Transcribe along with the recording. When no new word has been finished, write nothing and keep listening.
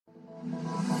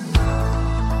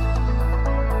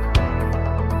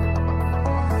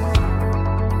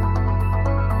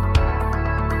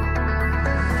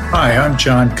Hi, I'm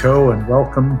John Coe, and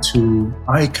welcome to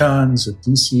Icons of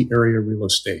DC Area Real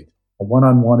Estate, a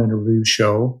one-on-one interview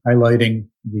show highlighting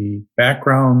the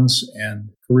backgrounds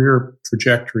and career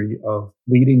trajectory of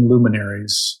leading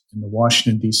luminaries in the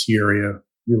Washington, D.C. area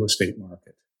real estate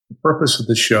market. The purpose of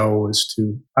the show is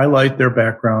to highlight their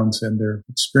backgrounds and their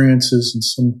experiences and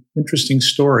some interesting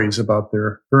stories about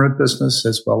their current business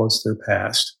as well as their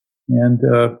past, and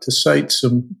to cite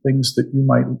some things that you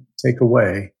might take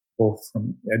away, both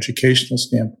from educational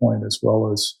standpoint as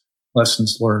well as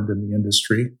lessons learned in the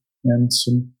industry, and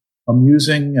some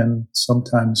amusing and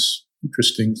sometimes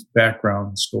interesting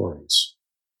background stories.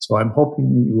 So I'm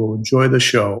hoping that you will enjoy the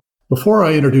show. Before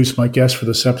I introduce my guest for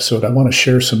this episode, I want to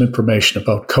share some information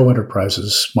about Coe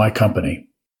Enterprises, my company.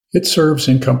 It serves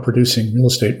income-producing real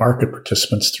estate market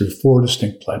participants through 4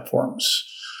 distinct platforms.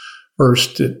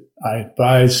 First, I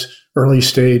advise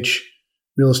early-stage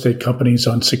real estate companies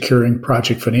on securing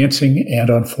project financing and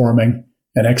on forming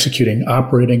and executing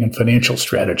operating and financial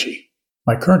strategy.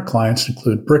 My current clients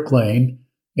include Brick Lane,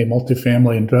 a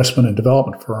multifamily investment and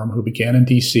development firm who began in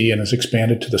D.C. and has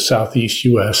expanded to the Southeast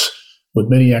U.S. with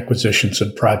many acquisitions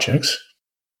and projects,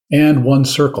 and One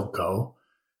Circle Co.,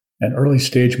 an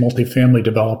early-stage multifamily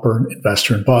developer and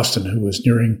investor in Boston who is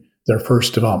nearing their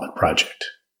first development project.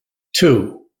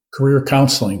 2, career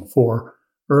counseling for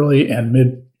early and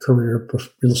mid-career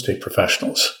real estate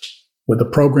professionals with a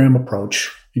program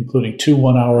approach, including 2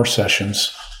 one-hour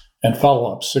sessions and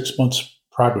follow-up 6 months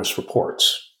progress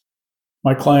reports.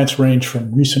 My clients range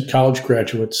from recent college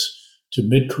graduates to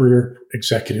mid-career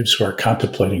executives who are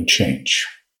contemplating change.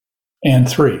 And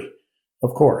 3,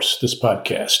 of course, this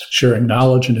podcast, sharing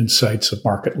knowledge and insights of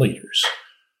market leaders.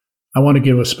 I want to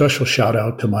give a special shout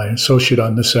out to my associate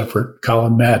on this effort,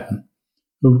 Colin Madden,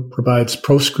 who provides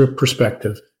proscript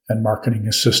perspective and marketing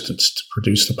assistance to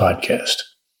produce the podcast.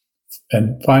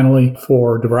 And finally,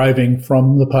 for deriving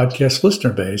from the podcast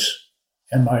listener base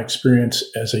and my experience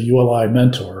as a ULI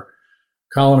mentor,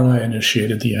 Colin and I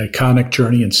initiated the iconic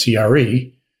Journey in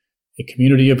CRE, a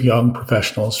community of young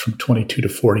professionals from 22 to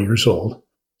 40 years old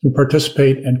who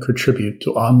participate and contribute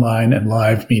to online and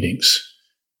live meetings,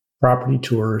 property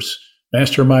tours,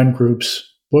 mastermind groups,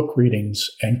 book readings,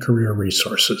 and career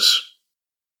resources.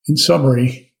 In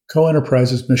summary, Coe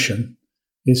Enterprises' mission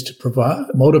is to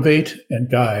motivate and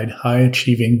guide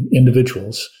high-achieving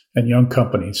individuals and young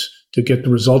companies to get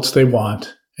the results they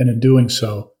want, and in doing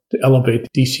so, to elevate the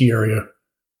D.C. area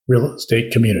real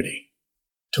estate community.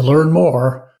 To learn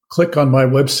more, click on my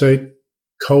website,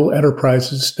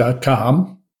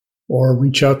 coenterprises.com, or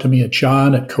reach out to me at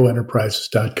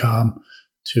john@coenterprises.com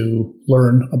to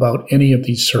learn about any of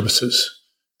these services.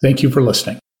 Thank you for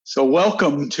listening. So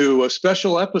welcome to a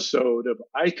special episode of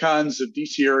Icons of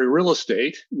DC Area Real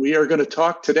Estate. We are going to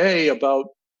talk today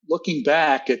about looking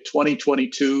back at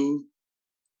 2022,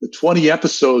 the 20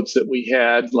 episodes that we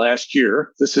had last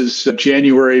year. This is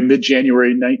mid-January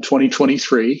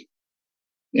 2023.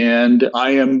 And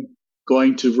I am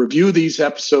going to review these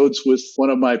episodes with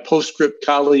one of my postscript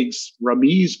colleagues,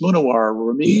 Rameez Munawar.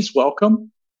 Rameez,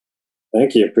 welcome.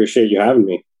 Thank you. Appreciate you having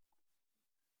me.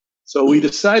 So we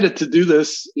decided to do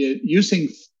this using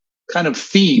kind of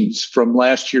themes from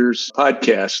last year's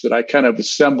podcast that I kind of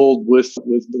assembled with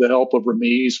the help of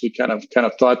Rameez. We kind of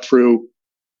thought through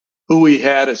who we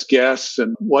had as guests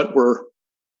and what were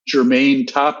germane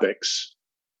topics.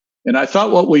 And I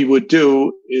thought what we would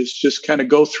do is just kind of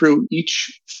go through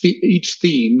each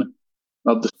theme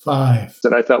of the 5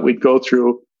 that I thought we'd go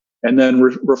through, and then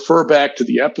refer back to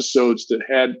the episodes that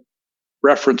had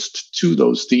referenced to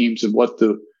those themes and what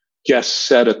the guests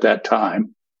said at that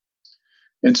time.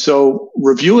 And so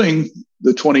reviewing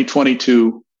the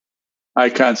 2022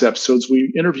 Icons episodes,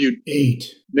 we interviewed 8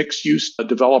 mixed-use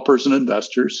developers and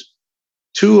investors,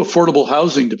 2 affordable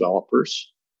housing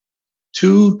developers,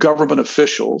 2 government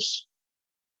officials,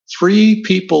 3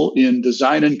 people in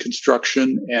design and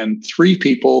construction, and 3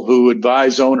 people who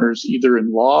advise owners either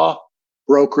in law,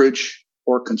 brokerage,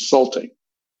 or consulting,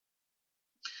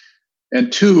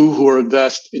 and 2 who are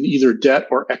invest in either debt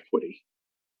or equity.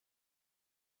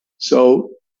 So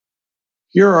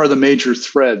here are the major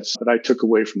threads that I took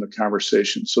away from the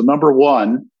conversation. So number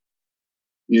 1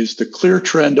 is the clear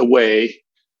trend away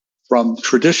from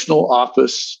traditional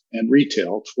office and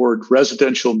retail toward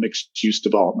residential mixed-use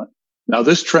development. Now,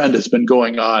 this trend has been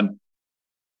going on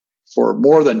for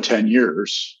more than 10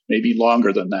 years, maybe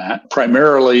longer than that,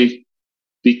 primarily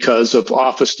because of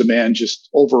office demand just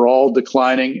overall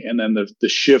declining, and then the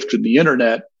shift in the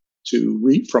internet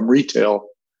from retail,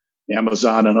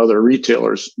 Amazon and other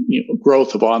retailers,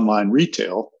 growth of online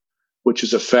retail, which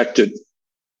has affected,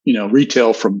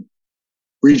 retail from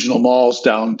regional malls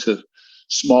down to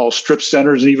small strip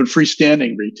centers, and even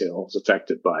freestanding retail is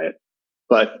affected by it.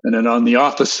 And then on the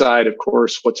office side, of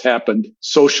course, what's happened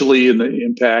socially and the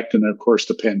impact, and of course,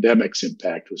 the pandemic's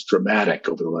impact was dramatic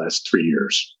over the last 3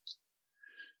 years.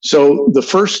 So the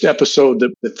first episode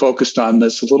that focused on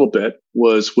this a little bit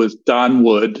was with Don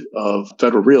Wood of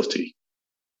Federal Realty.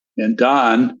 And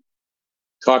Don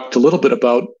talked a little bit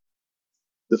about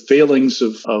the failings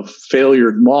of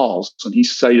failured malls. And he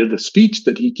cited a speech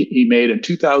that he made in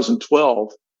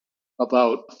 2012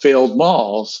 about failed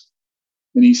malls.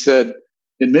 And he said,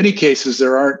 in many cases,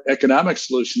 there aren't economic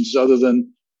solutions other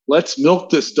than let's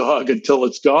milk this dog until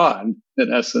it's gone,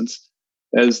 in essence,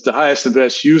 as the highest and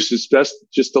best use is best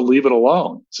just to leave it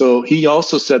alone. So he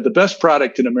also said the best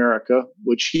product in America,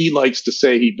 which he likes to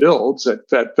say he builds at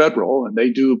Federal, and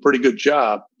they do a pretty good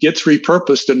job, gets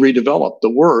repurposed and redeveloped. The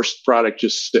worst product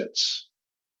just sits.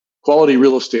 Quality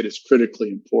real estate is critically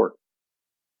important.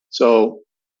 So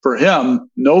for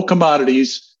him, no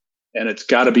commodities, and it's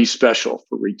got to be special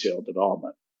for retail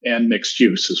development and mixed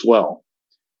use as well.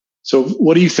 So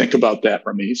what do you think about that,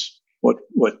 Rameez? What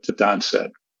Don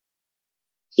said?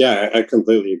 Yeah, I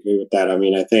completely agree with that. I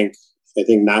mean, I think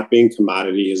not being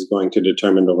commodity is going to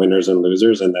determine the winners and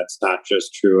losers. And that's not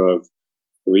just true of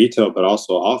retail, but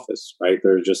also office, right?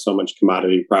 There's just so much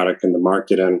commodity product in the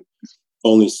market, and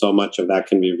only so much of that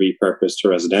can be repurposed to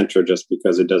residential just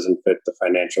because it doesn't fit the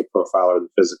financial profile or the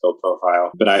physical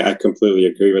profile. But I completely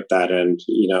agree with that. And,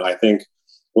 I think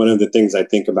one of the things I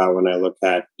think about when I look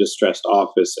at distressed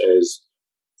office is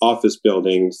office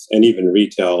buildings and even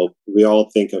retail. We all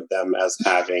think of them as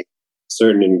having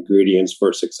certain ingredients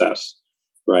for success,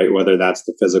 right? Whether that's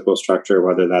the physical structure,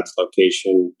 whether that's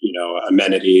location,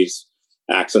 amenities,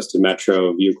 access to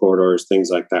metro, view corridors, things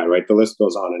like that, right? The list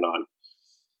goes on and on.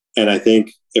 And I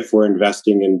think if we're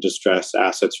investing in distressed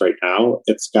assets right now,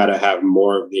 it's got to have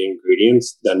more of the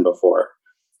ingredients than before,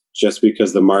 just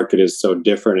because the market is so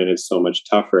different and it's so much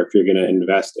tougher. If you're going to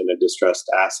invest in a distressed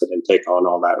asset and take on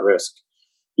all that risk,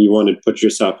 you want to put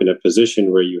yourself in a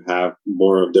position where you have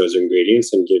more of those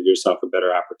ingredients and give yourself a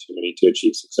better opportunity to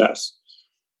achieve success.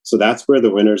 So that's where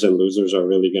the winners and losers are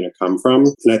really going to come from.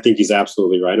 And I think he's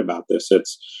absolutely right about this.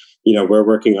 It's, we're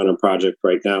working on a project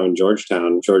right now in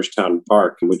Georgetown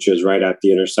Park, which is right at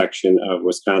the intersection of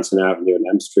Wisconsin Avenue and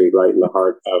M Street, right in the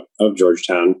heart of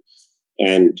Georgetown.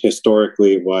 And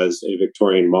historically was a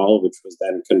Victorian mall, which was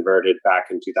then converted back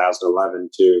in 2011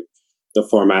 to the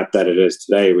format that it is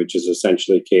today, which is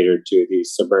essentially catered to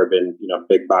these suburban,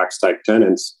 big box type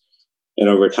tenants. And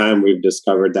over time, we've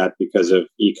discovered that because of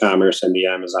e-commerce and the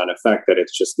Amazon effect, that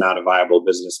it's just not a viable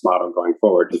business model going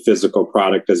forward. The physical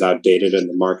product is outdated and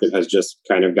the market has just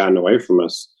kind of gotten away from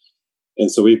us.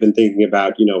 And so we've been thinking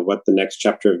about, what the next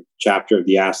chapter of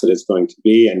the asset is going to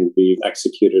be. And we've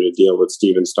executed a deal with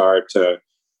Steven Starr to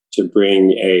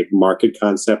bring a market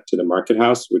concept to the Market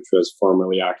House, which was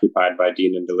formerly occupied by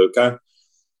Dean and DeLuca.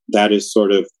 That is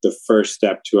sort of the first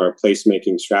step to our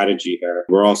placemaking strategy here.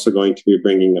 We're also going to be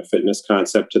bringing a fitness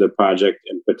concept to the project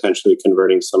and potentially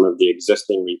converting some of the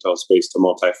existing retail space to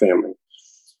multifamily,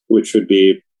 which would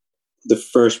be the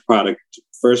first product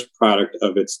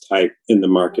of its type in the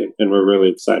market. And we're really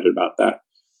excited about that.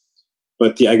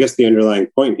 But I guess the underlying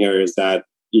point here is that,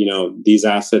 these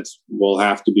assets will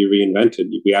have to be reinvented.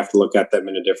 We have to look at them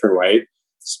in a different way,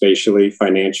 spatially,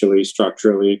 financially,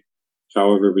 structurally,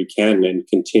 however we can, and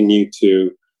continue to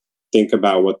think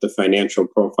about what the financial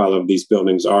profile of these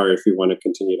buildings are if we want to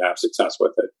continue to have success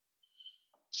with it.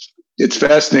 It's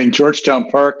fascinating. Georgetown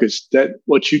Park is that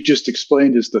what you just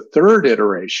explained is the third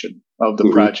iteration of the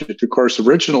project. Of course,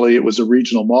 originally it was a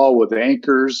regional mall with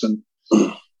anchors and,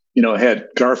 had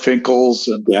Garfinkel's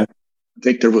and I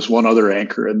think there was one other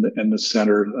anchor in the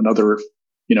center, another,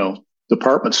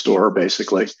 department store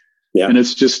basically. Yeah. And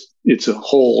it's a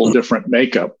whole different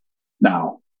makeup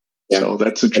now. Yeah. So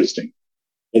that's interesting.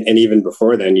 And even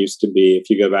before then used to be, if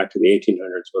you go back to the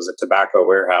 1800s, was a tobacco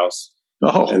warehouse.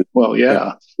 Oh, and, well,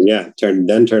 yeah. Turned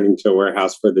into a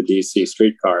warehouse for the DC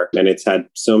streetcar. And it's had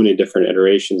so many different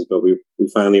iterations, but we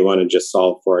finally want to just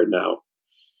solve for it now.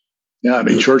 Yeah, I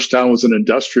mean, Georgetown was an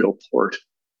industrial port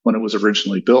when it was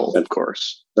originally built, of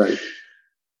course. Right.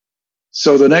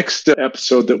 So the next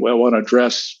episode that I want to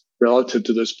address relative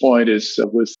to this point is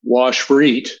with Wash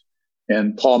Reed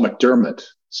and Paul McDermott.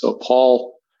 So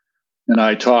Paul and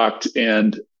I talked,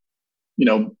 and,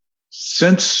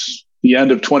 since the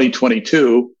end of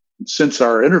 2022, since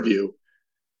our interview,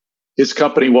 his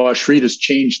company Wash Reed has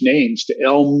changed names to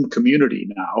Elm Community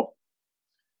now.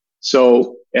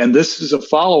 So, and this is a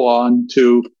follow-on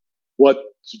to what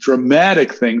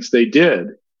dramatic things they did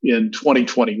in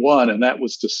 2021, and that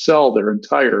was to sell their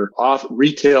entire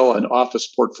retail and office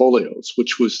portfolios,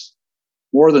 which was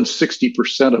more than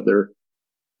 60% of their,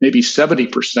 maybe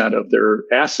 70% of their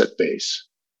asset base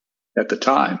at the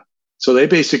time. So they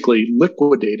basically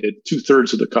liquidated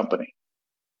 2/3 of the company.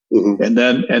 And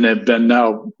have been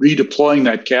now redeploying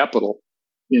that capital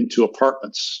into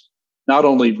apartments, not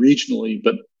only regionally,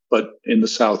 but in the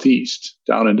Southeast,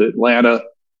 down into Atlanta,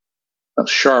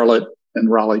 Charlotte,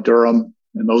 and Raleigh-Durham,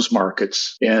 and those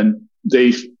markets. And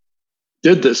they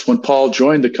did this when Paul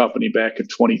joined the company back in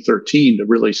 2013 to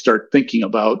really start thinking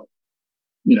about,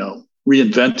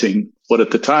 reinventing what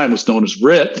at the time was known as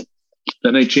RIT.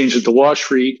 Then they changed it to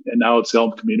Wash REIT, and now it's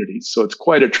Elm Communities. So it's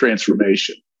quite a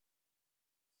transformation.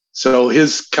 So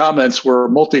his comments were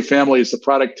multifamily is the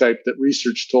product type that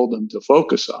research told him to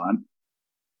focus on.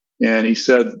 And he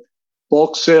said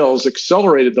bulk sales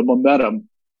accelerated the momentum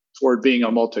toward being a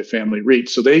multifamily REIT.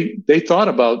 So they thought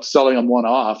about selling them one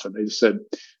off, and they said,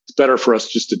 it's better for us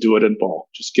just to do it in bulk,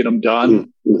 just get them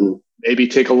done, maybe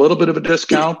take a little bit of a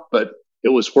discount, but it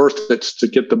was worth it to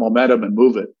get the momentum and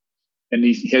move it. And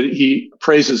he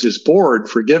praises his board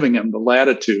for giving him the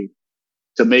latitude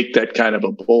to make that kind of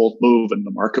a bold move in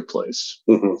the marketplace.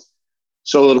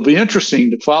 So it'll be interesting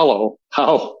to follow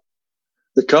how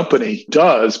the company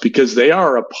does, because they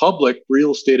are a public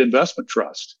real estate investment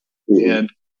trust. And,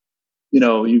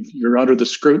 you're under the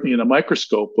scrutiny and the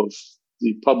microscope of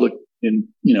the public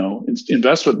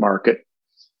investment market.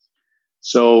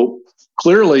 So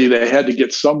clearly they had to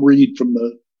get some read from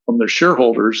their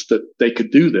shareholders that they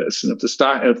could do this. And if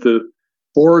the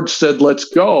board said, let's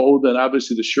go, then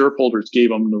obviously the shareholders gave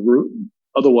them the route.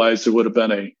 Otherwise, there would have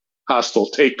been a hostile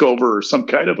takeover or some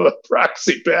kind of a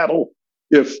proxy battle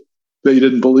if they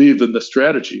didn't believe in the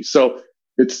strategy. So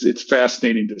it's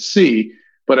fascinating to see.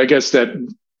 But I guess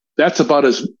that's about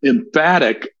as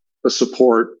emphatic a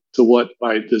support to what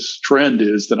this trend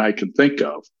is that I can think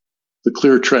of. The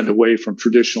clear trend away from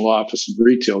traditional office and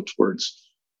retail towards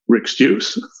mixed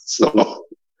use. So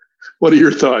what are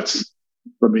your thoughts?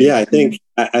 Yeah, I think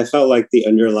I felt like the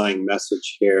underlying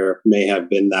message here may have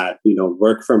been that,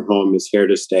 work from home is here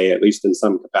to stay, at least in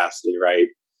some capacity, right?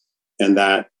 And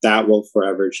that will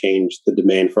forever change the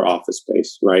demand for office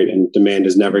space, right? And demand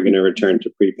is never going to return to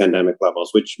pre-pandemic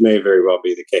levels, which may very well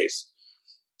be the case.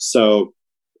 So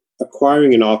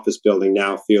acquiring an office building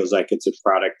now feels like it's a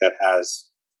product that has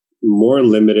more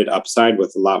limited upside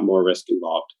with a lot more risk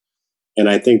involved. And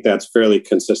I think that's fairly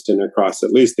consistent across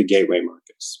at least the gateway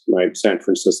markets, right? San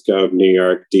Francisco, New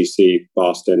York, DC,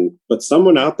 Boston. But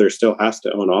someone out there still has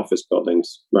to own office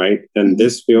buildings, right? And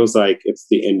this feels like it's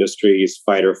the industry's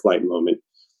fight or flight moment.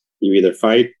 You either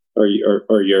fight or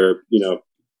you're,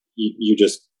 you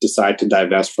just decide to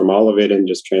divest from all of it and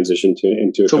just transition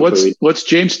into. So what's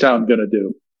Jamestown going to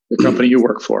do? The company you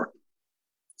work for?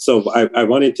 So I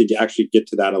wanted to actually get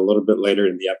to that a little bit later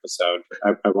in the episode.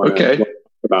 I want to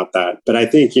about that. But I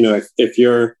think,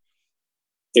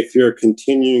 if you're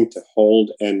continuing to hold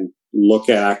and look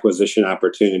at acquisition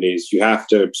opportunities, you have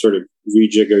to sort of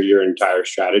rejigger your entire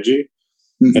strategy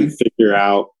and figure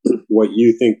out what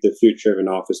you think the future of an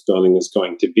office building is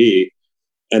going to be,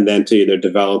 and then to either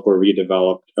develop or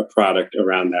redevelop a product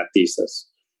around that thesis.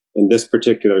 In this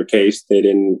particular case, they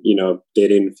didn't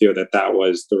feel that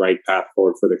was the right path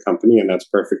forward for the company, and that's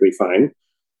perfectly fine.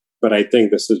 But I think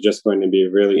this is just going to be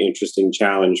a really interesting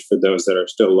challenge for those that are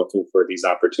still looking for these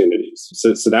opportunities.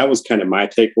 So that was kind of my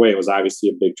takeaway. It was obviously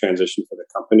a big transition for the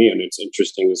company, and it's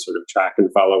interesting to sort of track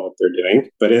and follow what they're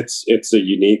doing. But it's a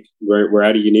unique, we're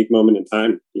at a unique moment in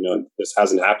time. This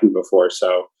hasn't happened before.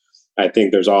 So I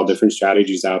think there's all different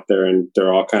strategies out there, and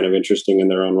they're all kind of interesting in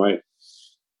their own way.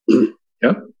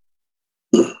 Yep.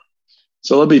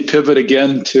 So let me pivot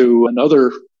again to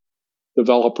another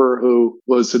developer who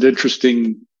was an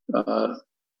interesting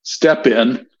step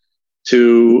in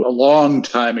to a long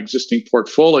time existing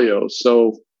portfolio.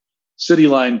 So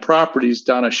CityLine Properties,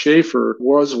 Donna Schaefer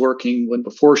was working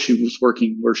before she was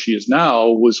working where she is now,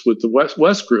 was with the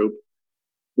West Group,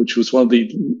 which was one of the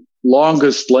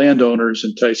longest landowners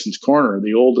in Tyson's Corner,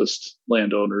 the oldest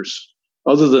landowners,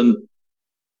 other than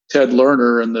Ted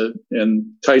Lerner and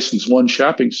Tyson's One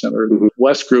Shopping Center.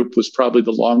 West Group was probably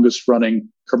the longest running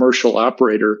commercial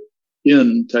operator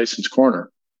in Tyson's Corner,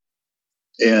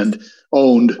 and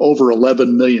owned over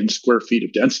 11 million square feet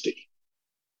of density.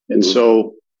 And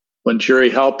so when Jerry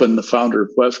Halpin, the founder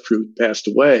of West Group, passed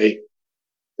away,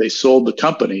 they sold the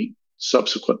company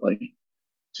subsequently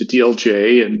to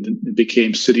DLJ, and it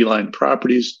became CityLine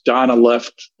Properties. Donna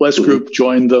left West Group,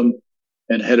 joined them,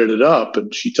 and headed it up.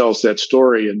 And she tells that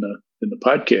story in the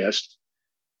podcast.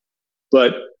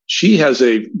 But she has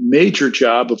a major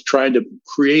job of trying to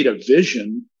create a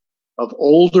vision of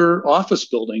older office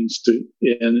buildings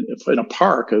in a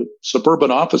park, a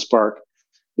suburban office park,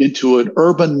 into an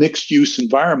urban mixed-use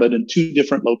environment in two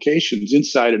different locations,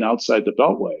 inside and outside the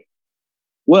Beltway.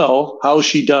 Well, how's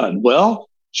she done? Well,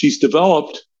 she's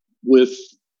developed with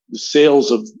the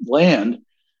sales of land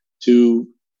to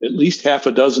at least half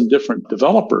a dozen different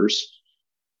developers,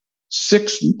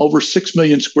 over 6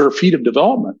 million square feet of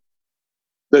development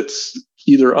that's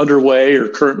either underway or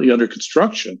currently under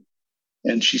construction.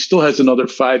 And she still has another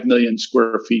 5 million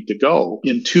square feet to go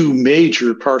in two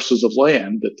major parcels of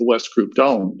land that the West Group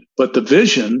owned. But the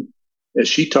vision, as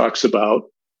she talks about,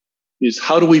 is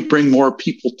how do we bring more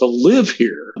people to live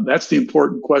here? That's the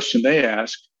important question they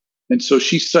ask. And so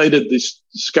she cited this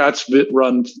Scotts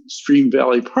run Stream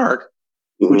Valley Park,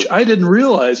 which I didn't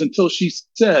realize until she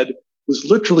said was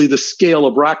literally the scale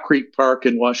of Rock Creek Park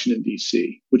in Washington,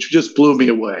 D.C., which just blew me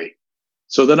away.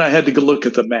 So then I had to go look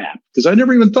at the map because I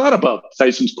never even thought about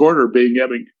Tyson's Corner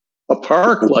having a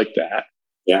park like that.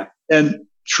 Yeah. And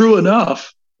true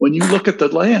enough, when you look at the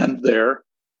land there,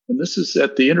 and this is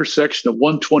at the intersection of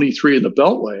 123 and the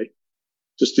Beltway,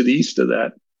 just to the east of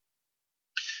that,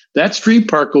 that stream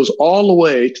park goes all the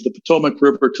way to the Potomac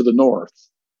River to the north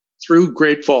through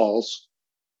Great Falls.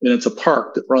 And it's a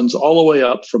park that runs all the way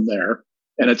up from there.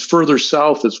 And it's further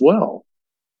south as well.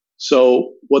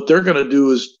 So what they're going to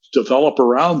do is develop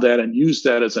around that and use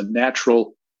that as a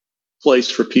natural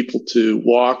place for people to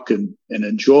walk and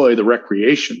enjoy the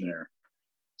recreation there.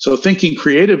 So thinking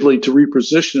creatively to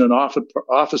reposition an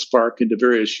office park into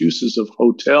various uses of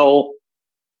hotel,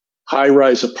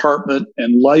 high-rise apartment,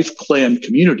 and life plan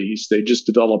communities. They just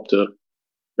developed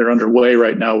they're underway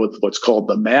right now with what's called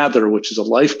the Mather, which is a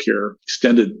life care,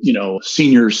 extended,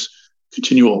 seniors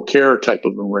continual care type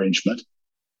of arrangement.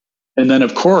 And then,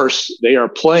 of course, they are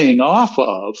playing off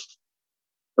of,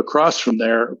 across from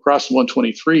there, across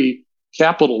 123,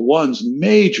 Capital One's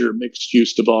major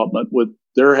mixed-use development with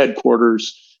their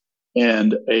headquarters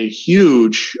and a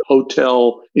huge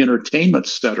hotel entertainment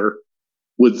center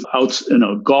with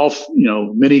golf,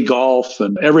 mini golf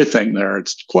and everything there.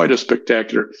 It's quite a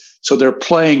spectacular. So they're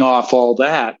playing off all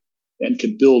that and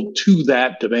can build to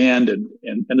that demand.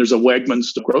 And there's a Wegmans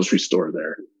grocery store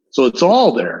there. So it's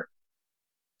all there.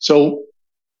 So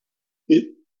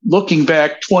looking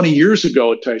back 20 years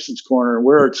ago at Tyson's Corner,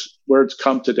 where it's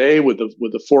come today with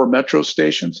the 4 metro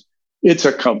stations, it's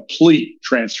a complete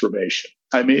transformation.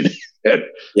 I mean,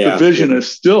 the vision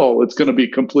is still, it's going to be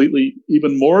completely,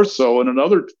 even more so in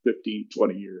another 15,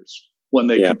 20 years when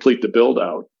they complete the build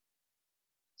out.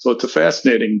 So it's a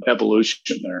fascinating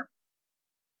evolution there.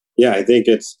 Yeah, I think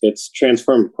it's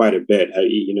transformed quite a bit.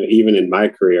 Even in my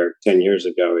career 10 years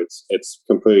ago, it's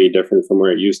completely different from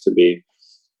where it used to be.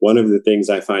 One of the things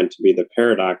I find to be the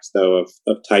paradox, though,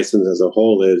 of Tyson's as a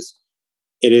whole is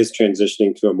it is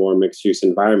transitioning to a more mixed-use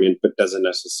environment, but doesn't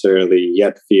necessarily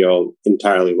yet feel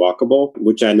entirely walkable,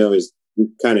 which I know is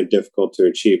kind of difficult to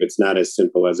achieve. It's not as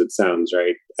simple as it sounds,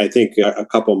 right? I think a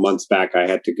couple months back, I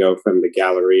had to go from the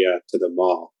Galleria to the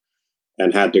mall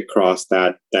and had to cross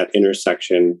that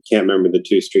intersection. Can't remember the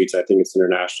two streets. I think it's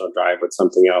International Drive with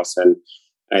something else. And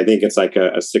I think it's like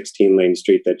a 16-lane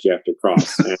street that you have to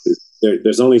cross. And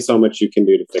there's only so much you can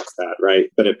do to fix that, right?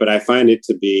 But I find it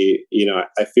to be,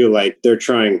 I feel like they're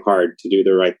trying hard to do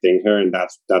the right thing here, and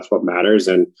that's what matters.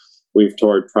 And we've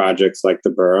toured projects like the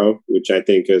Borough, which I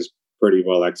think is pretty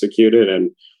well executed,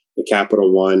 and the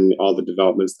Capital One, all the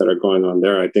developments that are going on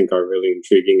there, I think are really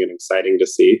intriguing and exciting to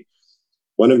see.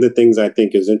 One of the things I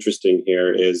think is interesting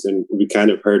here is, and we kind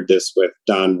of heard this with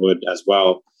Don Wood as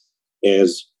well,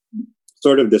 is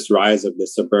sort of this rise of the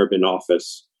suburban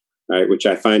office, right? Which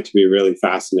I find to be really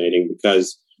fascinating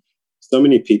because so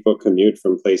many people commute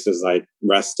from places like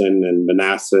Reston and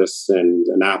Manassas and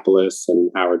Annapolis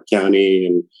and Howard County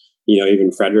and,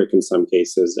 even Frederick in some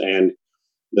cases. And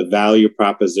the value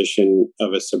proposition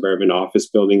of a suburban office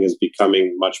building is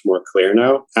becoming much more clear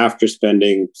now. After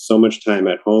spending so much time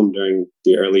at home during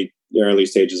the early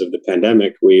stages of the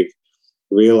pandemic, we've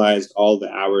realized all the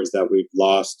hours that we've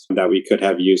lost that we could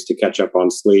have used to catch up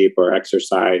on sleep or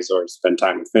exercise or spend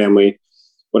time with family,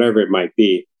 whatever it might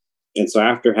be. And so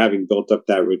after having built up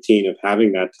that routine of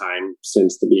having that time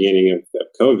since the beginning of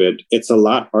COVID, it's a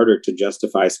lot harder to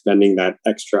justify spending that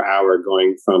extra hour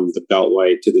going from the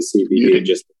Beltway to the CBD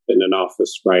just in an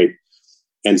office, right?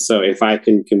 And so if I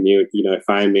can commute, if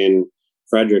I'm in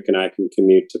Frederick and I can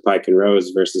commute to Pike and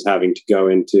Rose versus having to go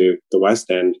into the West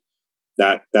End,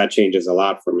 that changes a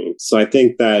lot for me. So I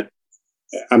think that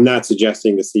I'm not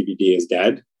suggesting the CBD is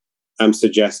dead. I'm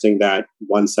suggesting that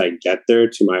once I get there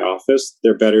to my office,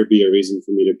 there better be a reason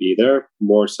for me to be there,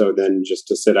 more so than just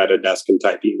to sit at a desk and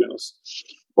type emails.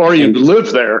 Or you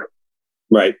live there.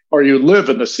 Right. Or you live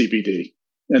in the CBD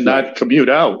and not commute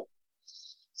out.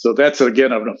 So that's,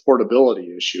 again, an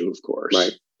affordability issue, of course.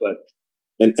 Right. But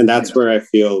And that's where I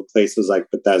feel places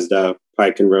like Bethesda,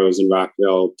 Pike and Rose and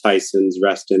Rockville, Tyson's,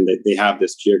 Reston, they have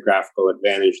this geographical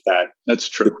advantage that that's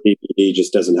true. The CBD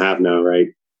just doesn't have now, right?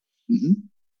 Mm-hmm.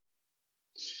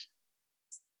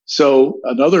 So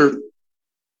another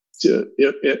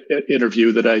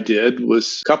interview that I did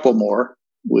was a couple more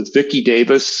with Vicki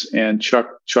Davis and Chuck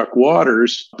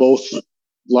Waters, both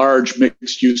large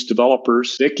mixed-use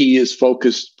developers. Vicki is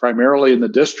focused primarily in the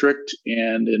district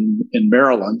and in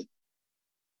Maryland.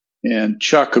 And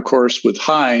Chuck, of course, with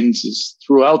Hines is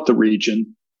throughout the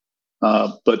region,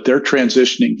 but they're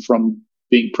transitioning from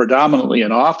being predominantly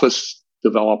an office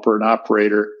developer and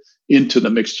operator into the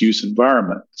mixed-use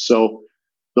environment. So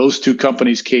those two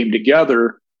companies came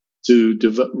together to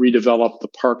redevelop the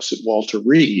parks at Walter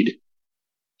Reed,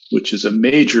 which is a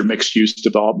major mixed-use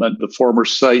development, the former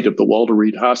site of the Walter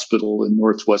Reed Hospital in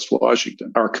Northwest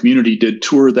Washington. Our community did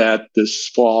tour that this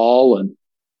fall, and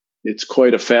it's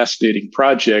quite a fascinating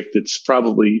project. It's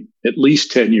probably at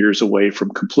least 10 years away from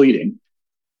completing,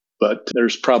 but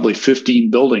there's probably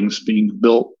 15 buildings being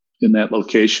built in that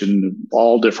location,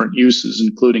 all different uses,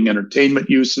 including entertainment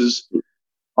uses,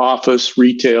 office,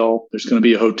 retail. There's going to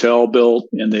be a hotel built,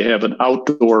 and they have an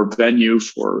outdoor venue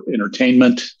for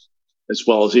entertainment as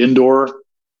well as indoor.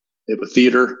 They have a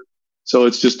theater. So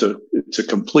it's just a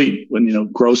complete,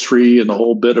 grocery and the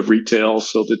whole bit of retail.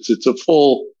 So it's a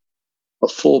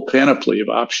full panoply of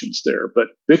options there. But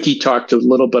Vicki talked a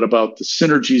little bit about the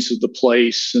synergies of the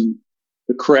place and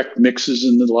the correct mixes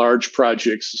in the large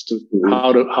projects as to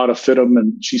how to fit them.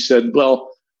 And she said, well,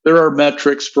 there are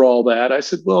metrics for all that. I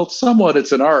said, well, somewhat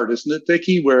it's an art, isn't it,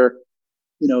 Vicki, where,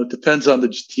 it depends on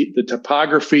the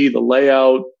topography, the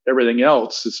layout, everything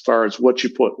else as far as what you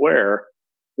put where,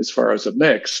 as far as a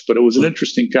mix. But it was an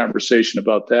interesting conversation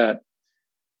about that.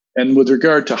 And with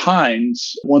regard to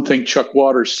Hines, one thing Chuck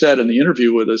Waters said in the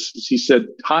interview with us is he said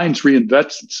Hines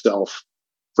reinvents itself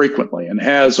frequently and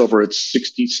has over its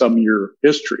 60-some year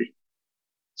history.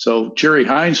 So Jerry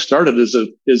Hines started as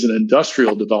an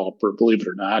industrial developer, believe it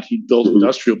or not. He built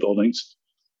industrial buildings.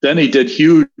 Then he did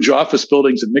huge office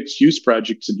buildings and mixed-use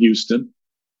projects in Houston.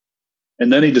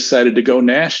 And then he decided to go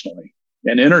nationally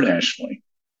and internationally.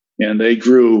 And they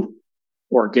grew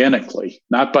organically,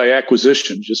 not by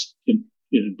acquisition, just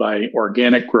by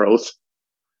organic growth.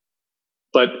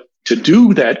 But to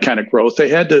do that kind of growth, they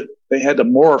had to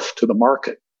morph to the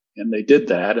market. And they did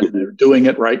that. And they're doing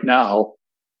it right now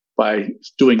by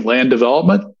doing land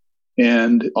development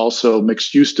and also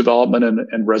mixed-use development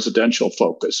and residential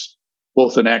focus,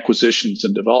 both in acquisitions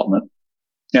and development.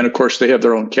 And of course, they have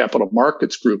their own capital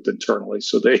markets group internally.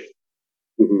 So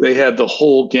they have the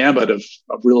whole gamut of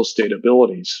real estate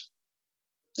abilities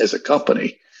as a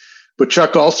company. But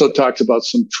Chuck also talks about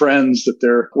some trends that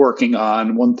they're working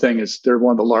on. One thing is they're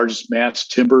one of the largest mass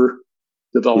timber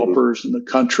developers in the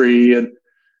country. And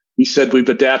he said we've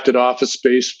adapted office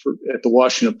space at the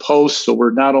Washington Post. So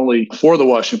we're not only for the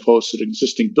Washington Post at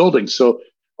existing buildings. So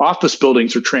office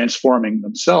buildings are transforming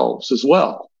themselves as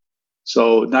well.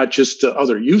 So not just to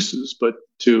other uses, but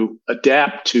to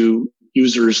adapt to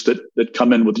users that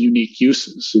come in with unique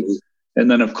uses.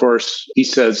 And then, of course, he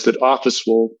says that office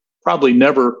will probably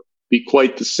never be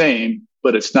quite the same,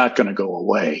 but it's not going to go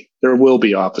away. There will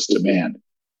be office demand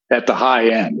at the high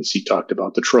end, as he talked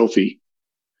about, the trophy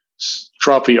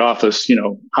office,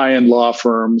 high-end law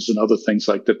firms and other things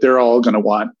like that. They're all going to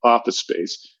want office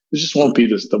space. There just won't be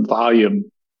the volume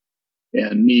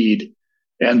and need.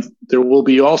 And there will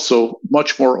be also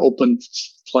much more open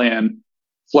plan,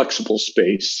 flexible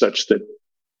space such that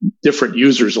different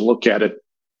users will look at it,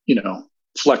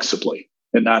 flexibly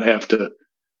and not have to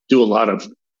do a lot of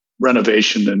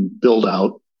renovation and build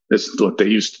out as what they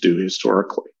used to do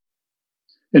historically.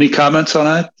 Any comments on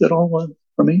that at all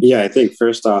from me? Yeah, I think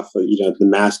first off, the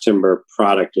mass timber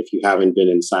product, if you haven't been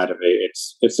inside of it,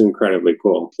 it's incredibly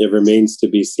cool. It remains to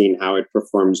be seen how it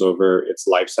performs over its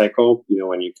life cycle,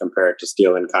 when you compare it to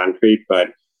steel and concrete. But,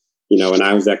 when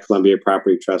I was at Columbia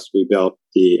Property Trust, we built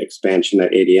the expansion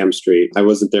at 80 M Street. I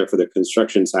wasn't there for the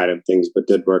construction side of things, but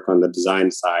did work on the design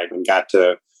side and got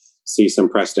to see some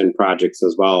Preston projects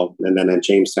as well. And then at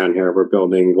Jamestown here, we're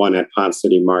building one at Pond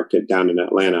City Market down in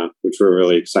Atlanta, which we're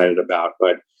really excited about.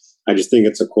 But I just think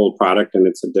it's a cool product and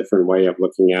it's a different way of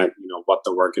looking at, what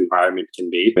the work environment can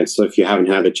be. And so if you haven't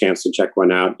had the chance to check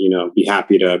one out, be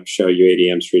happy to show you 80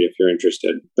 M Street if you're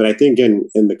interested. But I think in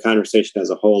the conversation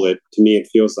as a whole, to me, it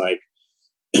feels like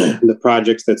the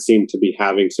projects that seem to be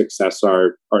having success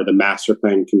are the master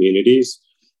plan communities,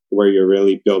 where you're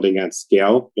really building at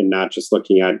scale and not just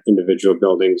looking at individual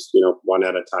buildings, one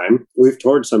at a time. We've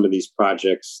toured some of these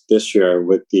projects this year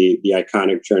with the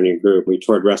Iconic Journey group. We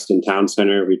toured Reston Town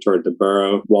Center, we toured the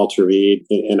Borough, Walter Reed,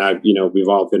 and we've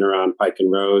all been around Pike and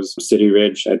Rose. City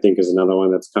Ridge, I think, is another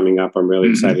one that's coming up. I'm really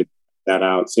excited to check that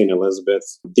out. St.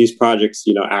 Elizabeth's. These projects,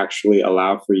 actually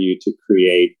allow for you to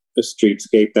create a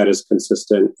streetscape that is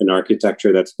consistent, an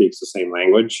architecture that speaks the same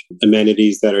language,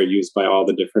 amenities that are used by all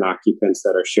the different occupants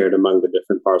that are shared among the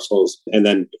different parcels. And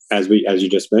then, as you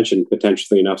just mentioned,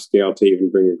 potentially enough scale to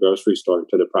even bring a grocery store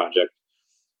into the project.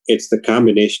 It's the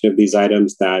combination of these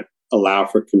items that allow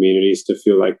for communities to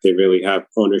feel like they really have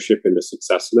ownership in the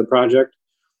success of the project.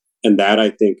 And that, I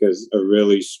think, is a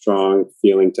really strong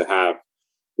feeling to have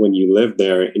when you live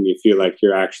there and you feel like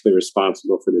you're actually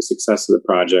responsible for the success of the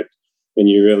project, and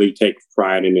you really take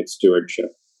pride in its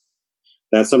stewardship.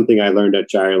 That's something I learned at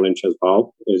Jair Lynch as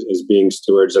well, is being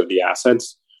stewards of the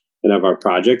assets and of our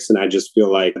projects. And I just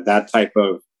feel like that type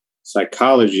of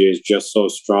psychology is just so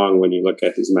strong when you look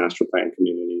at these master plan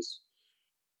communities.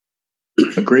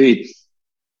 Agreed.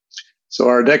 So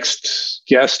our next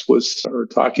guest was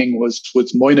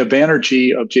Moina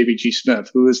Banerjee of JBG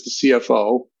Smith, who is the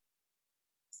CFO,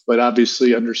 but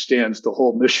obviously understands the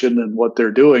whole mission and what they're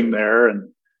doing there.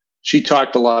 And she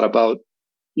talked a lot about,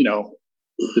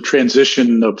 the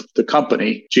transition of the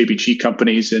company, JBG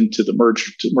companies, into the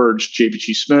merged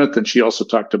JBG Smith. And she also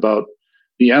talked about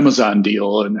the Amazon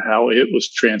deal and how it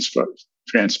was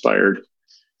transpired.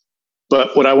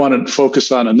 But what I wanted to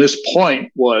focus on this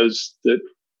point was that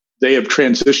they have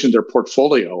transitioned their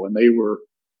portfolio, and they were,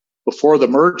 before the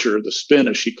merger, the spin,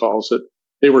 as she calls it,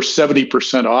 they were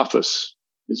 70% office.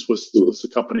 This was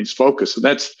the company's focus. And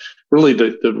that's really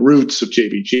the roots of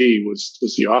JBG was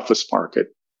the office market.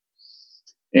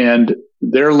 And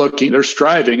they're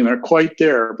striving, and they're quite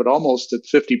there, but almost at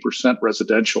 50%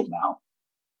 residential now.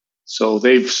 So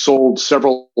they've sold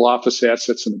several office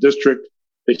assets in the district.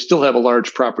 They still have a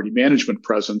large property management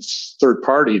presence, third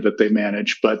party that they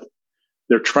manage, but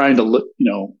they're trying to,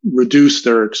 reduce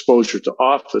their exposure to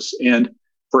office. And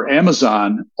for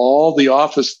Amazon, all the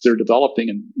office they're developing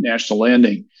in National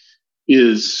Landing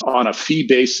is on a fee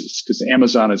basis, because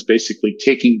Amazon is basically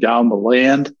taking down the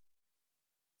land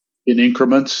in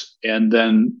increments, and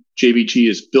then JBG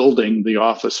is building the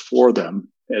office for them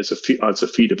as a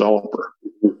fee developer,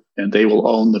 and they will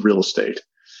own the real estate.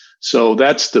 So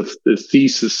that's the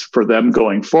thesis for them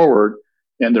going forward,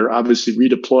 and they're obviously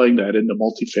redeploying that into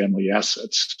multifamily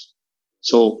assets.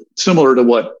 So similar to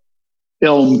what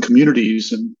Elm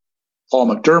Communities and Paul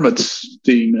McDermott's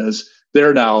theme is,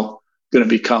 they're now going to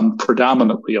become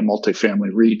predominantly a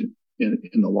multifamily REIT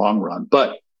in the long run,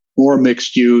 but more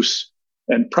mixed use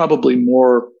and probably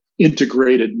more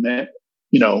integrated,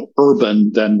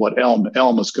 urban than what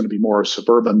Elm is going to be more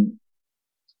suburban,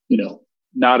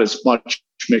 not as much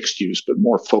mixed use, but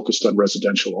more focused on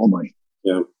residential only.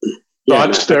 Yeah.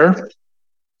 Thoughts there?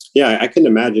 Yeah, I can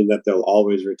imagine that they'll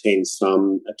always retain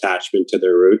some attachment to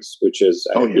their roots, which is,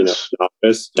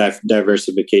 office.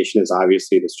 Diversification is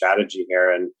obviously the strategy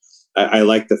here. And I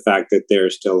like the fact that they're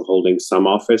still holding some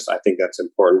office. I think that's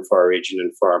important for our region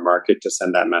and for our market to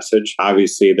send that message.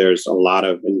 Obviously, there's a lot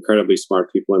of incredibly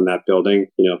smart people in that building.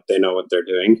 They know what they're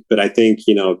doing. But I think,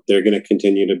 they're going to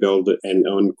continue to build and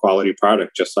own quality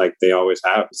product just like they always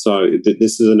have. So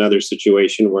this is another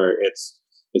situation where it's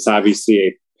obviously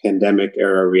a pandemic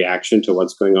era reaction to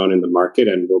what's going on in the market,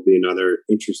 and will be another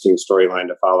interesting storyline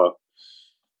to follow.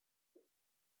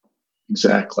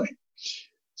 Exactly.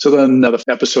 So then another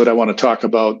episode I want to talk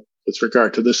about with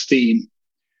regard to this theme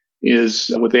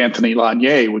is with Anthony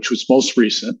Lanier, which was most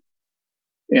recent.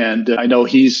 And I know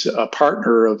he's a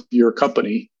partner of your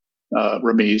company,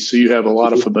 Rameez. So you have a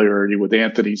lot of familiarity with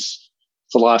Anthony's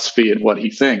philosophy and what he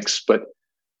thinks. But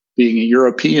being a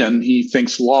European, he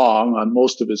thinks long on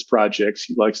most of his projects.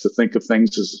 He likes to think of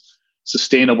things as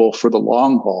sustainable for the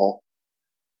long haul.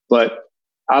 But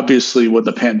obviously, when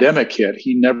the pandemic hit,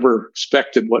 he never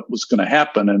expected what was going to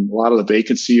happen. And a lot of the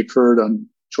vacancy occurred on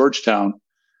Georgetown.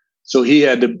 So he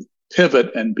had to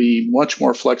pivot and be much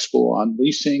more flexible on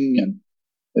leasing and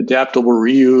adaptable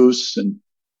reuse and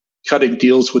cutting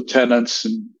deals with tenants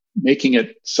and making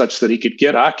it such that he could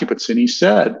get occupancy. And he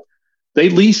said they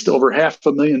leased over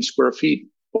 500,000 square feet,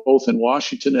 both in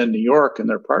Washington and New York, in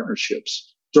their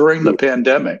partnerships during the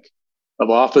pandemic of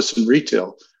office and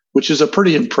retail, which is a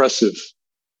pretty impressive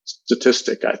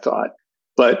statistic, I thought.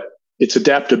 But it's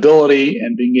adaptability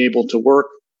and being able to work.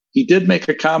 He did make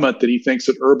a comment that he thinks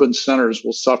that urban centers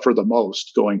will suffer the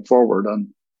most going forward on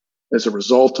as a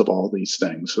result of all these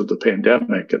things, of the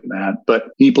pandemic and that. But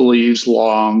he believes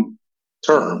long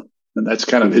term, and that's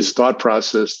kind of his thought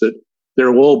process, that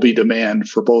there will be demand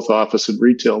for both office and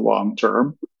retail long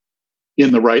term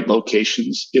in the right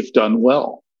locations if done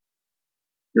well.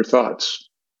 Your thoughts?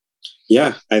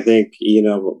 Yeah, I think,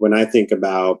 when I think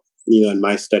about, in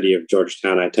my study of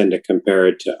Georgetown, I tend to compare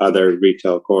it to other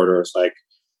retail corridors like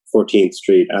 14th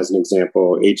Street as an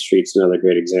example. 8th Street's another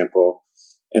great example.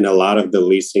 And a lot of the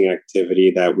leasing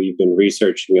activity that we've been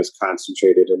researching is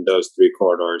concentrated in those three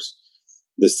corridors.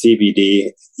 The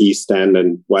CBD, East End,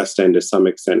 and West End to some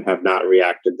extent have not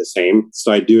reacted the same.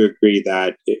 So I do agree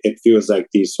that it feels like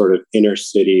these sort of inner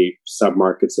city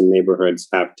submarkets and neighborhoods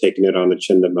have taken it on the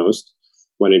chin the most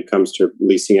when it comes to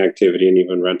leasing activity and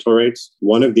even rental rates.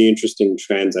 One of the interesting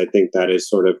trends I think that is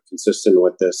sort of consistent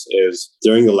with this is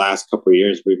during the last couple of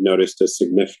years, we've noticed a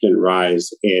significant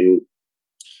rise in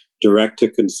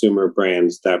direct-to-consumer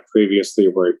brands that previously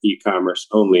were e-commerce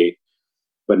only,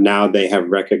 but now they have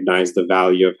recognized the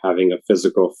value of having a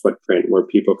physical footprint where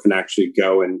people can actually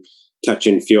go and touch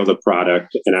and feel the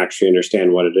product and actually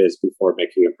understand what it is before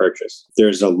making a purchase.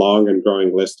 There's a long and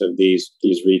growing list of these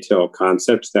retail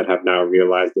concepts that have now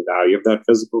realized the value of that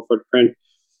physical footprint.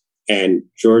 And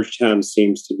Georgetown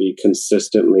seems to be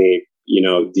consistently,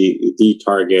 the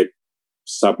target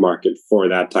submarket for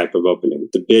that type of opening.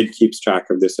 The bid keeps track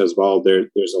of this as well.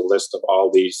 There's a list of all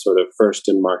these sort of first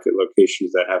in market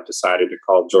locations that have decided to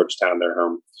call Georgetown their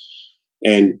home.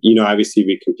 And, obviously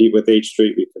we compete with 8th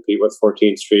Street, we compete with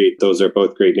 14th Street. Those are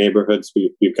both great neighborhoods.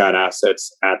 We've got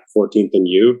assets at 14th and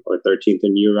U, or 13th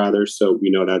and U rather. So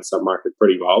we know that submarket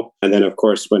pretty well. And then of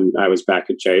course, when I was back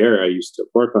at JR, I used to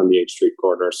work on the 8th Street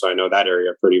corridor. So I know that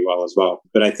area pretty well as well.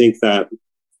 But I think that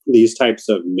these types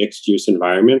of mixed use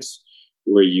environments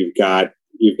where you've got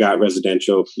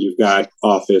residential, you've got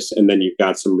office, and then you've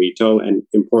got some retail, and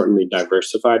importantly,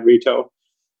 diversified retail,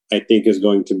 I think is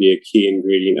going to be a key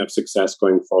ingredient of success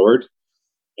going forward.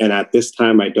 And at this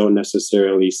time, I don't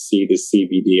necessarily see the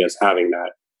CBD as having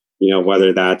that,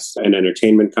 whether that's an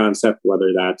entertainment concept,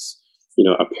 whether that's,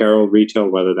 apparel retail,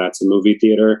 whether that's a movie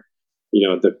theater,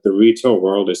 the retail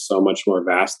world is so much more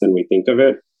vast than we think of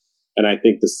it. And I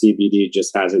think the CBD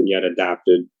just hasn't yet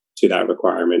adapted to that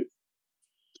requirement.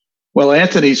 Well,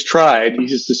 Anthony's tried. He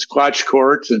used the Squatch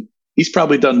Court, and he's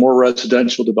probably done more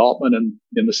residential development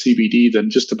in the CBD than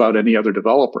just about any other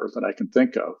developer that I can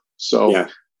think of. So yeah.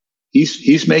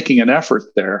 He's making an effort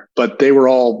there, but they were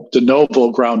all de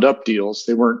novo ground up deals.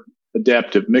 They weren't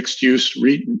adaptive mixed use,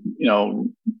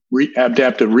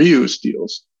 adaptive reuse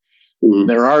deals. Mm-hmm.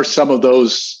 There are some of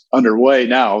those underway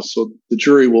now, so the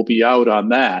jury will be out on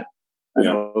that. I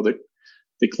know that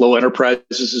the Glow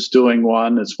Enterprises is doing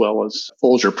one, as well as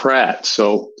Folger Pratt.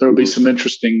 So there'll be some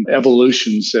interesting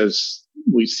evolutions as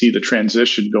we see the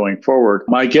transition going forward.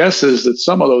 My guess is that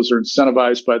some of those are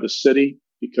incentivized by the city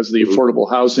because of the affordable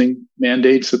housing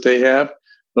mandates that they have.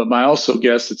 But my also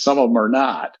guess that some of them are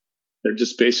not. They're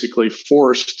just basically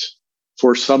forced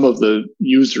for some of the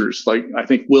users. Like I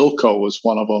think Wilco was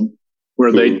one of them,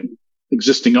 where the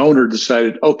existing owner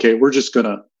decided, okay, we're just going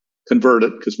to convert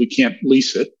it because we can't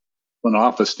lease it. From an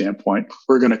office standpoint,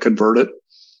 we're going to convert it,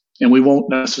 and we won't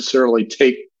necessarily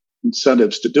take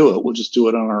incentives to do it. We'll just do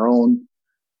it on our own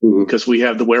because we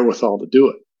have the wherewithal to do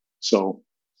it. So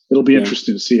it'll be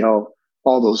interesting to see how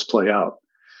all those play out.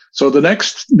 So the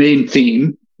next main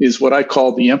theme is what I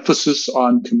call the emphasis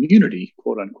on community,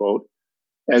 quote unquote,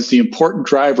 as the important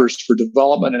drivers for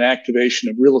development and activation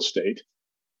of real estate.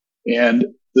 And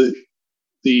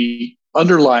the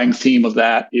underlying theme of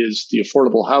that is the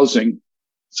affordable housing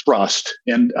thrust.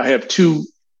 And I have four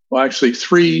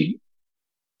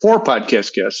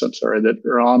podcast guests, that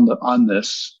are on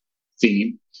this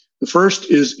theme. The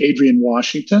first is Adrian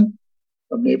Washington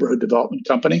of Neighborhood Development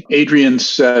Company. Adrian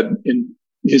said in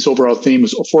his overall theme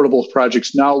is affordable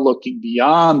projects now looking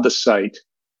beyond the site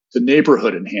to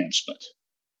neighborhood enhancement.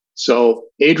 So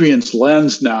Adrian's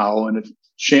lens now, and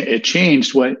it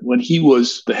changed when he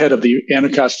was the head of the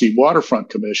Anacostia Waterfront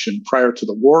Commission prior to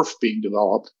the wharf being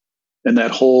developed, and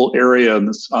that whole area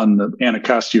on the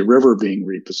Anacostia River being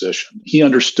repositioned. He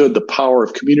understood the power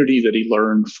of community that he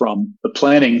learned from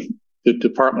the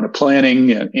Department of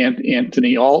Planning, and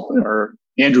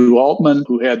Andrew Altman,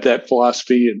 who had that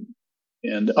philosophy,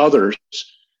 and others.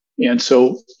 And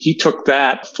so he took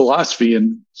that philosophy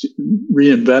and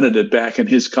reinvented it back in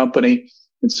his company.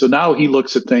 And so now he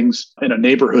looks at things in a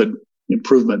neighborhood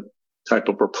improvement type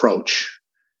of approach.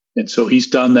 And so he's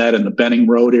done that in the Benning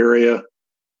Road area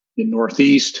in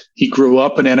Northeast. He grew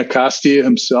up in Anacostia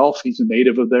himself. He's a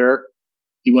native of there.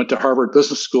 He went to Harvard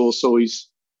Business School, so he's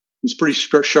a pretty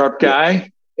sharp guy.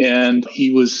 And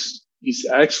he was he's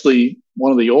actually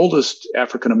one of the oldest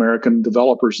African-American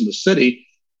developers in the city.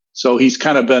 So he's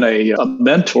kind of been a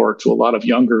mentor to a lot of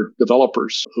younger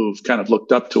developers who've kind of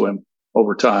looked up to him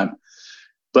over time.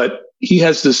 But he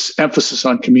has this emphasis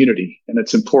on community, and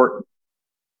it's important.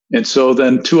 And so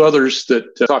then two others that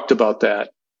talked about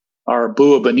that are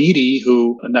Bua Beniti,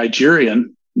 who a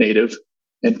Nigerian native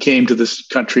and came to this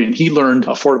country, and he learned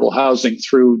affordable housing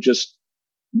through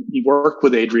he worked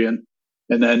with Adrian,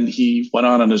 and then he went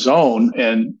on his own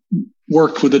and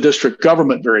worked with the district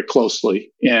government very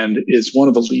closely and is one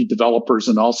of the lead developers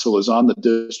and also is on the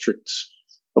district's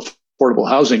affordable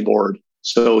housing board.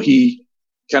 So he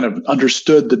kind of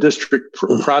understood the district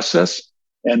process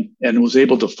and was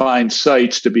able to find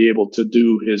sites to be able to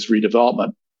do his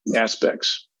redevelopment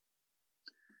aspects.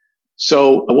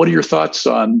 So what are your thoughts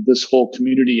on this whole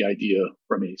community idea,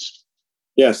 Rameez?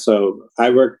 Yeah, so I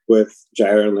worked with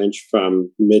Jair Lynch from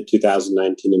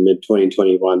mid-2019 to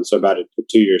mid-2021, so about a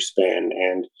 2-year span.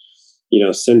 And,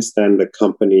 since then, the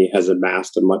company has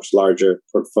amassed a much larger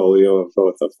portfolio of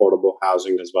both affordable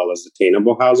housing as well as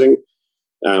attainable housing,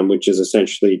 which is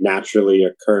essentially naturally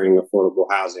occurring affordable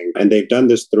housing. And they've done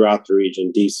this throughout the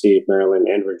region, DC, Maryland,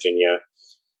 and Virginia.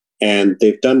 And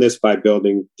they've done this by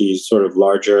building these sort of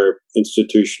larger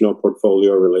institutional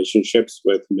portfolio relationships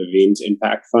with Naveen's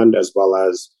Impact Fund, as well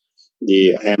as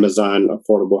the Amazon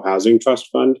Affordable Housing Trust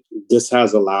Fund. This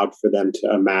has allowed for them to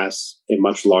amass a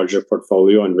much larger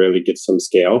portfolio and really get some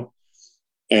scale.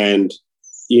 And,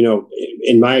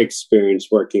 in my experience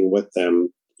working with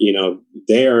them,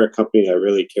 they are a company that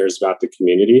really cares about the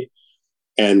community.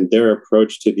 And their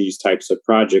approach to these types of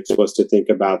projects was to think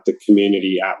about the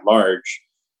community at large,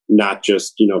 not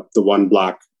just, the one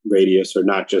block radius or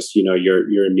not just,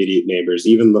 your immediate neighbors,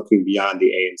 even looking beyond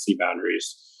the A and C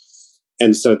boundaries.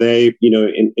 And so they,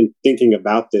 in thinking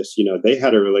about this, they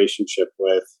had a relationship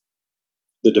with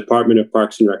the Department of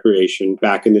Parks and Recreation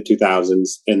back in the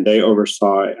 2000s, and they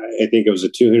oversaw, I think it was a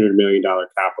 $200 million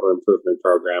capital improvement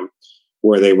program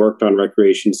where they worked on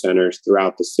recreation centers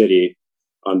throughout the city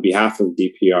on behalf of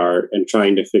DPR and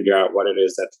trying to figure out what it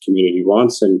is that the community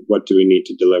wants and what do we need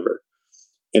to deliver.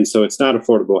 And so it's not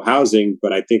affordable housing,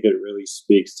 but I think it really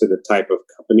speaks to the type of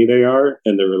company they are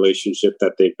and the relationship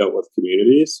that they've built with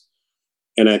communities.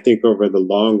 And I think over the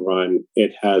long run,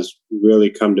 it has really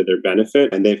come to their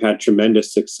benefit. And they've had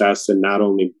tremendous success in not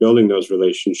only building those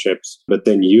relationships, but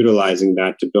then utilizing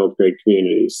that to build great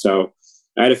communities. So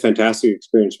I had a fantastic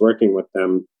experience working with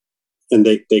them. And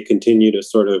they continue to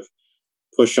sort of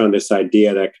push on this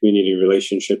idea that community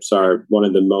relationships are one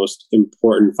of the most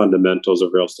important fundamentals of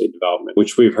real estate development,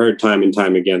 which we've heard time and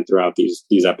time again throughout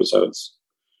these episodes.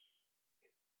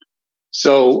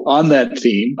 So on that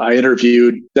theme, I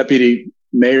interviewed Deputy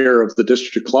Mayor of the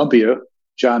District of Columbia,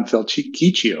 John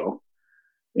Felchicchio,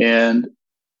 and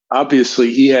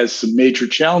obviously he has some major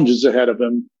challenges ahead of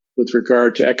him with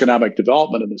regard to economic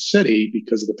development in the city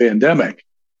because of the pandemic.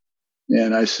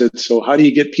 And I said, so how do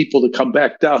you get people to come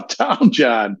back downtown,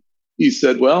 John? He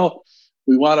said, well,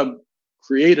 we want to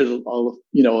create an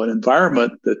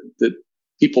environment that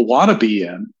people want to be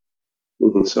in.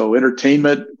 Mm-hmm. So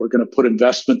entertainment, we're going to put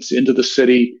investments into the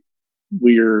city.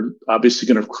 We are obviously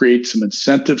going to create some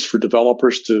incentives for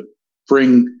developers to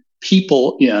bring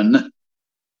people in,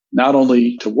 not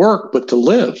only to work, but to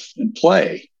live and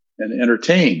play and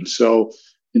entertain. So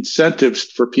incentives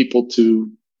for people to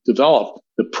develop.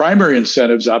 The primary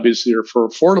incentives obviously are for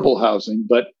affordable housing,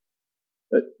 but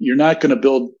you're not going to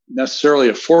build necessarily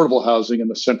affordable housing in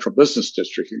the central business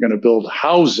district. You're going to build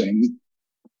housing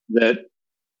that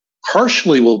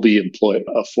partially will be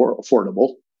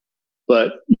affordable,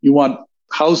 but you want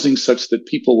housing such that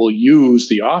people will use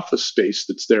the office space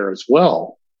that's there as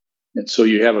well. And so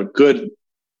you have a good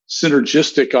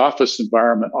synergistic office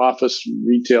environment, office,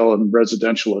 retail, and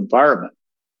residential environment.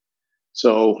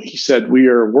 So he said, we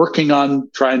are working on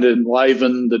trying to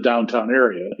enliven the downtown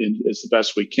area as the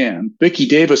best we can. Vicki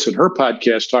Davis in her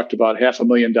podcast talked about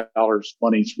 $500,000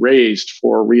 money raised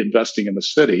for reinvesting in the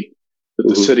city that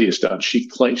the city has done.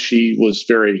 She was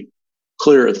very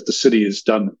clear that the city has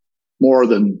done more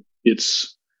than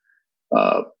its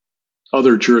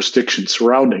other jurisdictions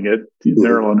surrounding it.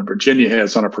 Maryland and Virginia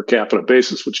has on a per capita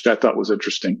basis, which I thought was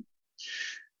interesting.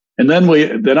 And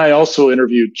then I also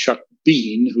interviewed Chuck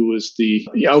Bean, who is the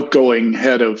outgoing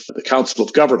head of the Council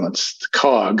of Governments, the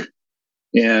COG.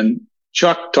 And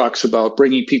Chuck talks about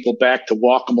bringing people back to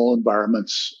walkable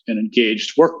environments and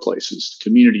engaged workplaces,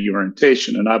 community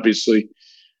orientation. And obviously,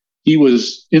 he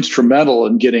was instrumental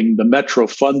in getting the metro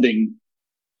funding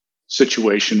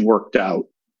situation worked out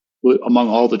among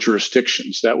all the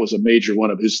jurisdictions. That was a major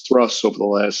one of his thrusts over the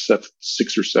last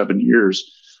 6 or 7 years,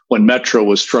 when Metro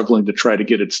was struggling to try to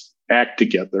get its act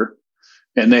together.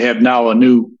 And they have now a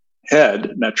new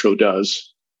head, Metro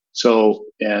does. So,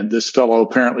 and this fellow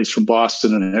apparently is from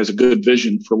Boston and has a good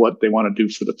vision for what they want to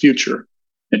do for the future.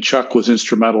 And Chuck was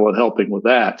instrumental in helping with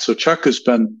that. So Chuck has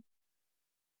been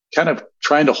kind of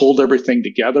trying to hold everything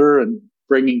together and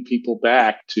bringing people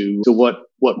back to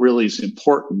what really is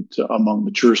important among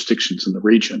the jurisdictions in the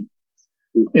region.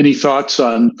 Any thoughts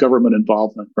on government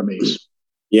involvement, Rameez?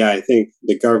 Yeah, I think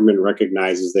the government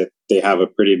recognizes that they have a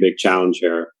pretty big challenge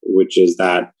here, which is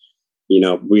that,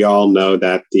 we all know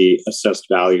that the assessed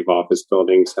value of office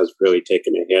buildings has really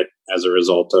taken a hit as a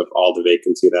result of all the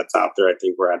vacancy that's out there. I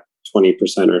think we're at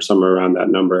 20% or somewhere around that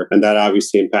number. And that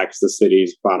obviously impacts the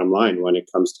city's bottom line when it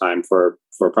comes time for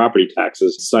property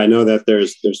taxes. So I know that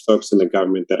there's folks in the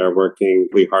government that are working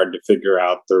really hard to figure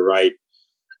out the right,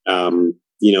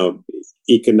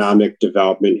 economic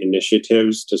development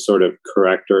initiatives to sort of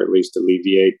correct or at least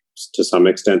alleviate to some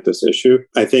extent this issue.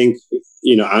 I think,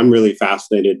 I'm really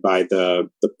fascinated by the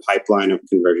pipeline of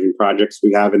conversion projects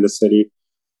we have in the city,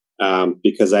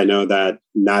 because I know that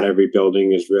not every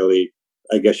building is really,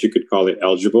 I guess you could call it,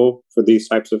 eligible for these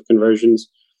types of conversions.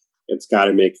 It's got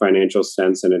to make financial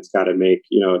sense, and it's got to make,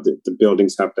 the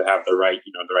buildings have to have the right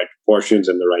proportions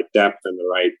and the right depth and the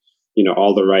right,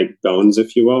 all the right bones,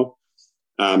 if you will.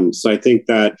 So I think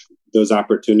that those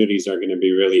opportunities are going to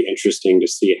be really interesting to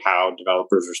see how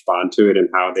developers respond to it and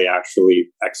how they actually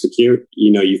execute.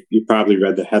 You probably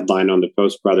read the headline on the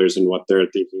Post Brothers and what they're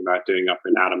thinking about doing up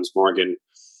in Adams Morgan.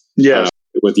 Yes.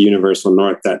 With Universal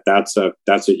North, that's a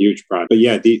huge project. But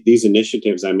yeah, these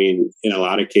initiatives, I mean, in a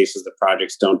lot of cases, the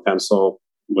projects don't pencil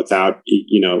without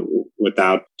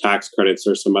tax credits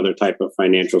or some other type of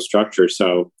financial structure.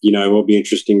 So, it will be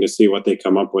interesting to see what they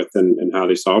come up with and how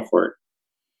they solve for it.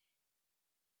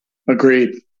 Agreed.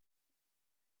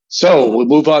 So we'll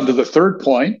move on to the third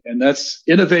point, and that's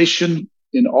innovation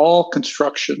in all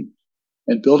construction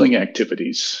and building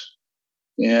activities.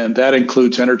 And that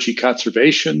includes energy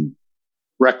conservation,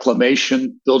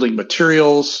 reclamation, building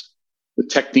materials, the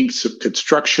techniques of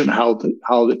construction, how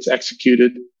it's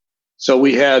executed. So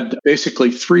we had basically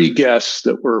three guests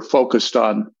that were focused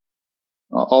on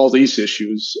all these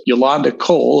issues. Yolanda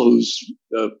Cole, who's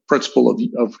the principal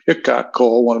of Hickok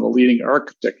Cole, one of the leading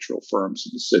architectural firms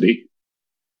in the city.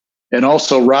 And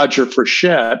also Roger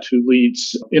Frechette, who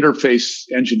leads Interface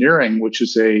Engineering, which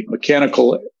is a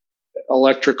mechanical,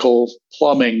 electrical,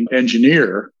 plumbing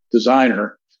engineer,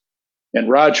 designer. And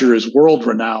Roger is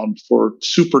world-renowned for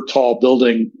super tall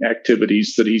building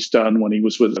activities that he's done when he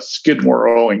was with Skidmore,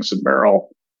 Owings and Merrill,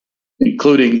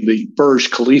 including the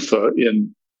Burj Khalifa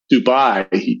in Dubai.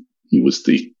 He was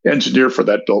the engineer for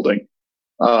that building.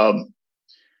 But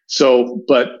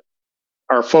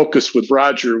our focus with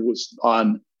Roger was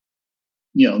on,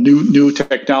 new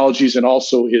technologies, and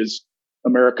also his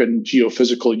American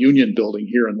Geophysical Union building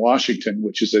here in Washington,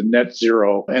 which is a net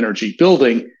zero energy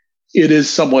building. It is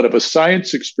somewhat of a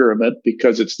science experiment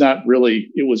because it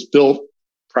was built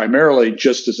primarily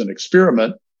just as an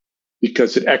experiment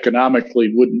because it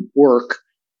economically wouldn't work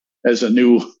as a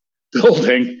new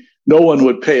building. No one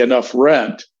would pay enough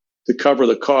rent to cover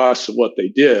the costs of what they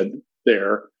did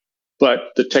there.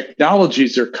 But the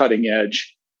technologies are cutting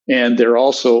edge, and they're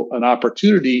also an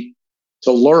opportunity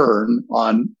to learn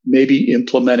on maybe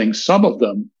implementing some of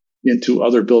them into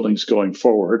other buildings going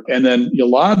forward. And then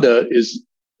Yolanda is,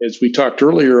 as we talked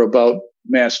earlier about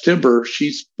mass timber,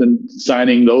 she's been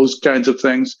designing those kinds of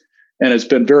things and has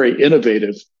been very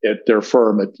innovative at their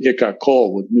firm at Hickok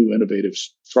Cole with new innovative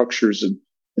structures and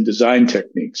design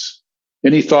techniques.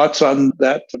 Any thoughts on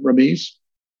that, Rameez?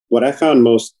 What I found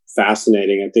most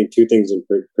fascinating, I think two things in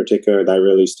particular that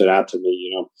really stood out to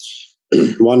me,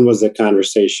 one was a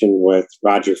conversation with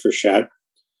Roger Frechette.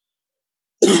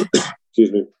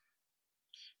 Excuse me.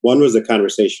 One was a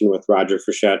conversation with Roger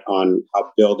Frechette on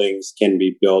how buildings can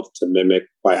be built to mimic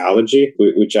biology,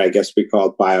 which I guess we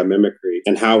call biomimicry,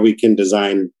 and how we can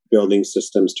design building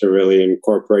systems to really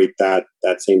incorporate that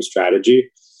same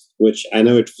strategy, which I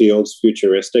know it feels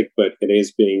futuristic, but it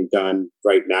is being done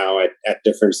right now at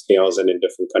different scales and in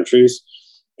different countries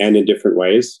and in different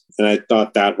ways. And I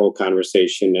thought that whole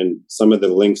conversation and some of the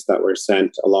links that were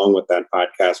sent along with that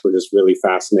podcast were just really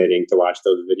fascinating to watch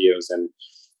those videos and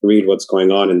read what's going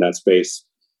on in that space.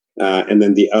 And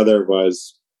then the other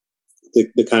was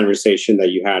the conversation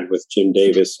that you had with Jim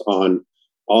Davis on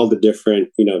all the different,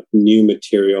 new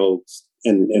materials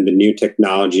and the new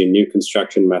technology and new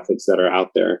construction methods that are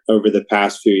out there. Over the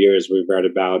past few years, we've read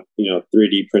about,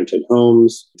 3D printed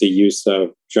homes, the use of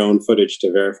drone footage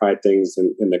to verify things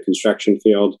in the construction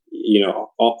field,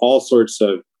 all sorts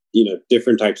of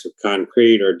different types of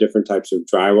concrete or different types of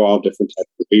drywall, different types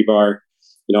of rebar,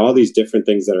 all these different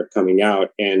things that are coming out.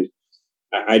 And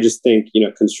I just think,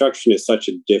 construction is such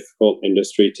a difficult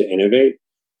industry to innovate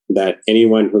that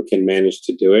anyone who can manage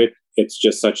to do it, it's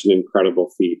just such an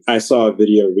incredible feat. I saw a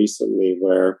video recently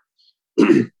where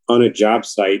on a job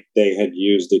site, they had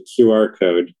used a QR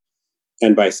code.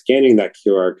 And by scanning that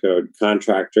QR code,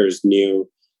 contractors knew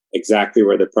exactly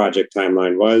where the project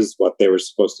timeline was, what they were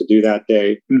supposed to do that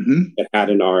day. Mm-hmm. It had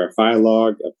an RFI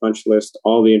log, a punch list.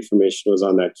 All the information was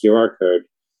on that QR code,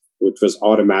 which was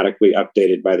automatically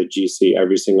updated by the GC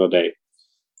every single day.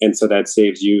 And so that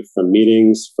saves you from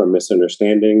meetings, from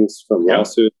misunderstandings, from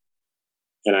lawsuits.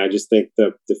 And I just think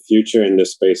the future in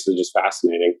this space is just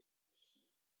fascinating.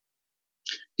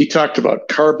 He talked about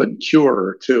carbon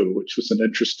cure too, which was an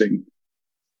interesting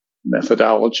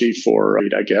methodology for,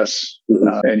 I guess,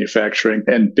 manufacturing,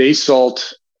 and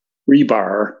basalt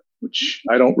rebar, which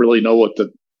I don't really know what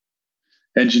the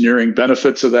engineering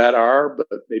benefits of that are, but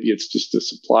maybe it's just a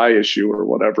supply issue or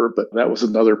whatever. But that was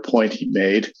another point he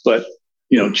made. But,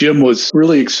 Jim was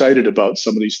really excited about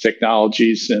some of these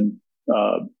technologies and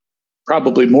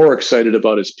probably more excited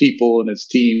about his people and his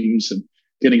teams and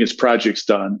getting his projects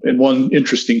done. And one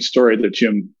interesting story that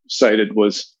Jim cited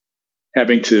was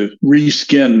having to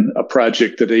reskin a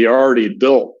project that he already had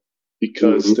built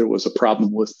because there was a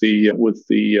problem with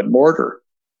the mortar.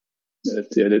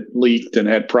 It leaked and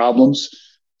had problems.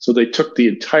 So they took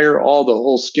the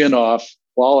whole skin off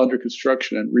while under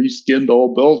construction and reskinned the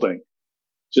whole building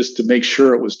just to make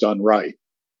sure it was done right.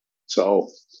 So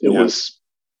it was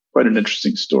quite an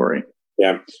interesting story.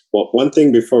 Yeah. Well, one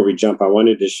thing before we jump, I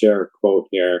wanted to share a quote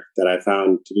here that I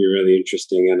found to be really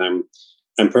interesting, and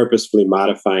I'm purposefully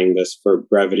modifying this for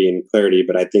brevity and clarity,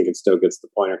 but I think it still gets the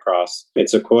point across.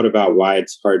 It's a quote about why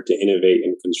it's hard to innovate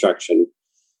in construction.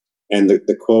 And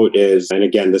the quote is, and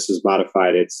again, this is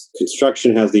modified, it's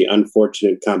construction has the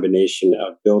unfortunate combination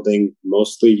of building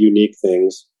mostly unique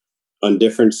things on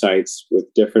different sites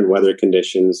with different weather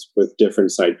conditions, with different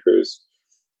site crews.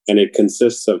 And it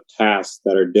consists of tasks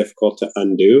that are difficult to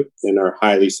undo and are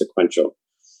highly sequential.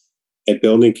 A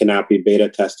building cannot be beta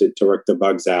tested to work the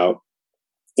bugs out,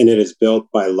 and it is built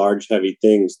by large, heavy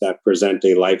things that present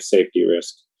a life safety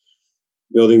risk.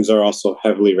 Buildings are also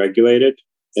heavily regulated,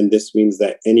 and this means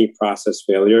that any process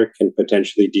failure can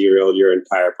potentially derail your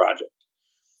entire project.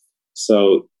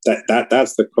 So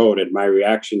that's the quote, and my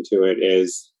reaction to it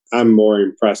is I'm more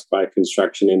impressed by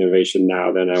construction innovation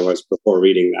now than I was before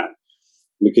reading that,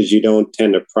 because you don't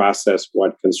tend to process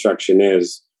what construction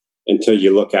is until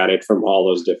you look at it from all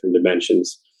those different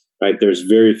dimensions. Right? There's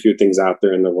very few things out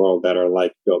there in the world that are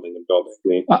like building a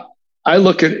building. I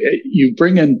look at it, you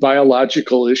bring in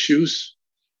biological issues.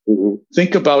 Mm-hmm.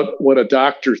 Think about what a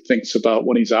doctor thinks about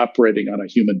when he's operating on a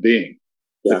human being,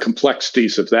 the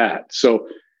complexities of that. So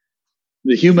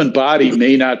the human body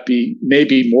may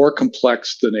be more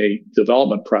complex than a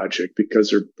development project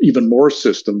because there are even more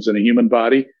systems in a human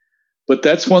body. But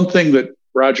that's one thing that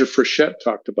Roger Frechette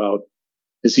talked about,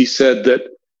 is he said that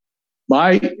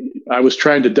I was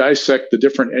trying to dissect the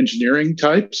different engineering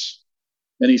types.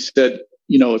 And he said,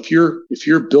 if you're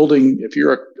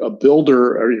a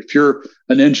builder, or if you're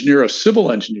an engineer, a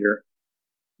civil engineer,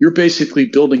 you're basically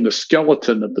building the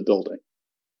skeleton of the building.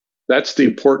 That's the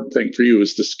important thing for you,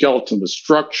 is the skeleton, the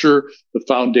structure, the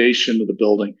foundation of the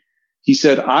building. He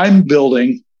said, I'm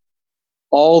building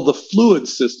all the fluid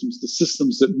systems, the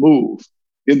systems that move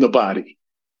in the body,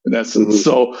 in essence. Mm-hmm.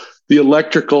 So the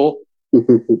electrical,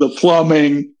 the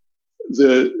plumbing,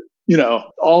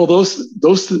 all those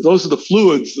are the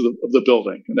fluids of the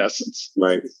building, in essence.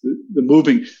 Right. The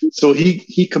moving. So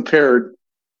he compared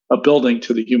a building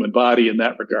to the human body in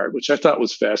that regard, which I thought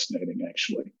was fascinating,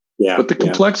 actually. Yeah. But the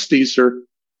complexities are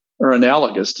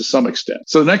analogous to some extent.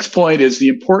 So the next point is the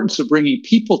importance of bringing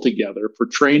people together for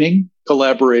training,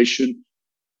 collaboration,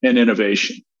 and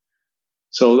innovation.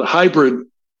 So the hybrid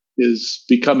is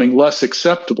becoming less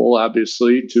acceptable,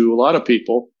 obviously, to a lot of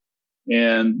people,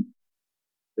 and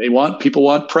people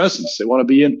want presence. They want to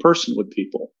be in person with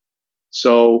people.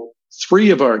 So 3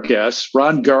 of our guests,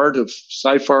 Ron Gard of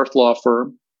Seyfarth Law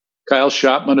Firm, Kyle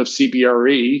Schopman of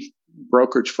CBRE,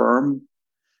 brokerage firm,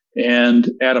 and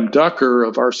Adam Ducker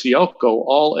of RCLCO,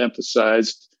 all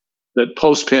emphasized that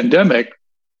post-pandemic,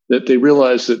 that they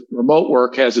realize that remote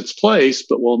work has its place,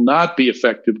 but will not be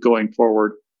effective going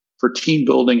forward for team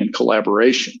building and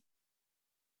collaboration.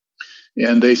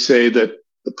 And they say that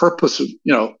the purpose of,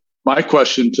 my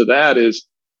question to that is,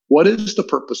 what is the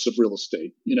purpose of real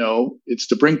estate? It's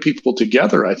to bring people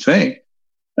together, I think.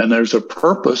 And there's a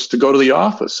purpose to go to the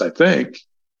office, I think.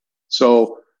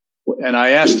 So And I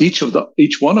asked each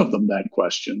one of them that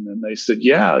question, and they said,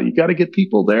 yeah, you got to get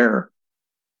people there.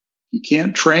 You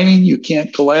can't train, you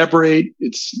can't collaborate.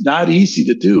 It's not easy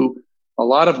to do. A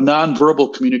lot of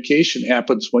nonverbal communication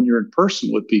happens when you're in person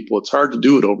with people. It's hard to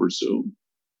do it over Zoom.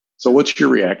 So what's your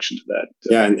reaction to that?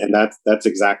 Yeah, and that's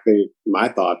exactly my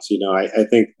thoughts. I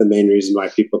think the main reason why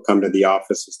people come to the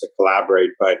office is to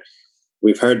collaborate, but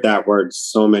we've heard that word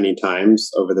so many times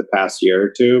over the past year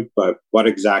or two, but what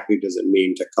exactly does it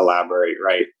mean to collaborate,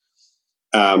 right?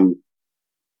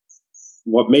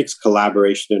 What makes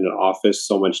collaboration in an office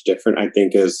so much different, I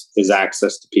think, is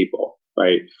access to people,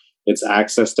 right? It's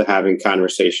access to having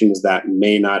conversations that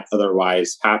may not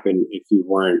otherwise happen if you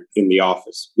weren't in the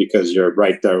office because you're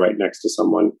right there, right next to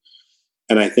someone.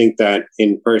 And I think that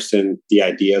in person, the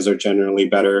ideas are generally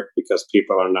better because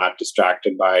people are not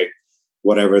distracted by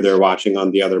whatever they're watching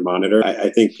on the other monitor. I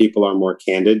think people are more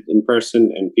candid in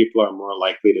person, and people are more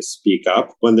likely to speak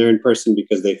up when they're in person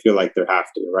because they feel like they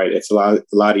have to, right? It's a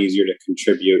lot easier to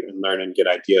contribute and learn and get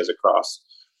ideas across.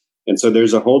 And so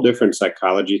there's a whole different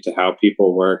psychology to how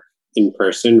people work in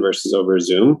person versus over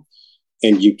Zoom.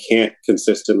 And you can't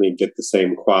consistently get the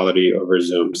same quality over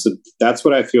Zoom. So that's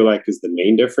what I feel like is the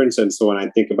main difference. And so when I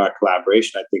think about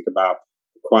collaboration, I think about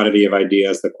quantity of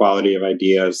ideas, the quality of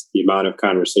ideas, the amount of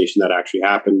conversation that actually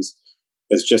happens.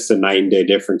 It's just a night and day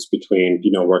difference between,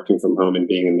 working from home and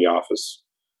being in the office.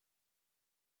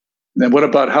 And then what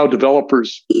about how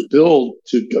developers build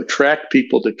to attract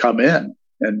people to come in?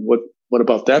 And what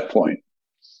about that point?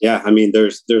 Yeah,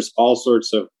 there's all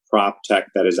sorts of prop tech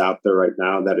that is out there right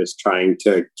now that is trying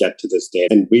to get to this data.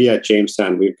 And we at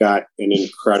Jamestown, we've got an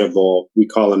incredible, we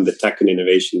call them the tech and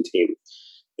innovation team.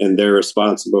 And they're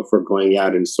responsible for going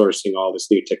out and sourcing all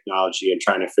this new technology and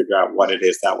trying to figure out what it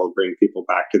is that will bring people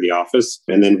back to the office.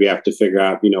 And then we have to figure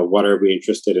out, what are we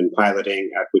interested in piloting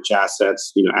at which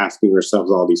assets, asking ourselves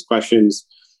all these questions,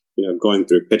 going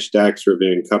through pitch decks,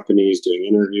 reviewing companies, doing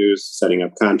interviews, setting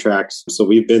up contracts. So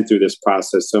we've been through this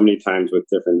process so many times with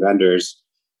different vendors.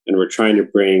 And we're trying to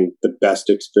bring the best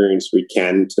experience we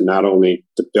can to not only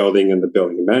the building and the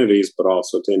building amenities, but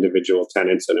also to individual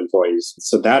tenants and employees.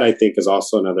 So that, I think, is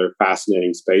also another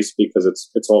fascinating space because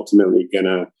it's ultimately going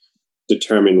to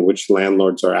determine which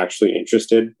landlords are actually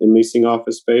interested in leasing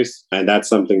office space. And that's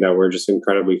something that we're just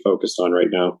incredibly focused on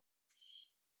right now.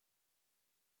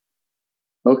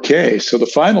 Okay, so the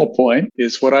final point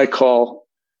is what I call,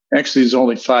 actually, there's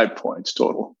only 5 points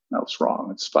total. I was wrong.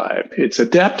 It's 5. It's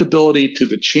adaptability to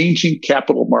the changing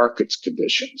capital markets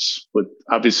conditions, with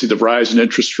obviously the rise in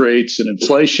interest rates and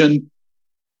inflation,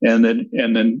 and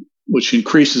then which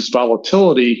increases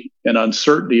volatility and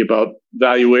uncertainty about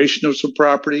valuation of some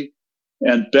property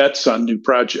and bets on new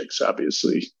projects,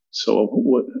 obviously. So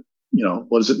what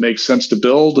does it make sense to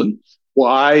build, and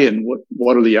why, and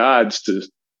what are the odds to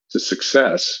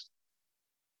success?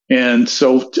 And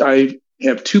so I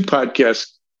have 2 podcast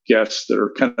guests that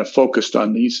are kind of focused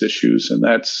on these issues, and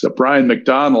that's Brian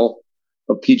McDonnell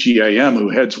of PGIM, who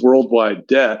heads worldwide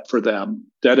debt for them,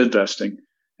 debt investing.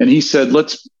 And he said,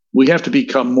 we have to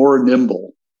become more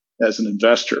nimble as an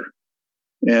investor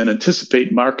and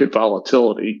anticipate market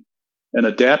volatility and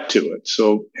adapt to it.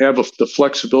 So have the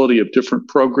flexibility of different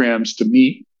programs to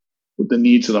meet with the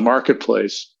needs of the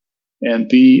marketplace and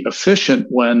be efficient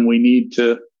when we need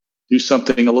to do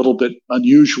something a little bit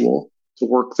unusual to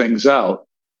work things out.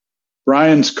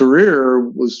 Brian's career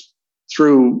was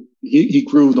he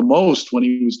grew the most when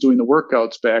he was doing the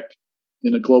workouts back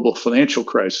in a global financial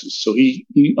crisis. So he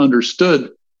understood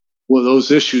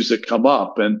those issues that come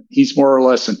up, and he's more or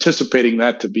less anticipating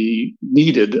that to be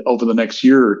needed over the next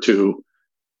year or two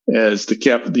as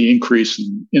the increase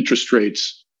in interest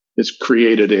rates has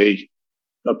created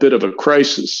a bit of a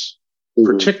crisis,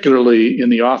 particularly in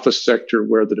the office sector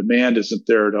where the demand isn't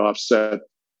there to offset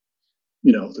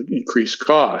the increased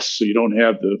costs. So you don't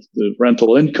have the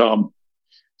rental income.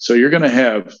 So you're going to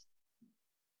have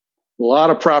a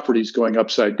lot of properties going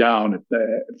upside down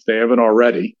if they haven't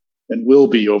already, and will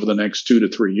be over the next 2 to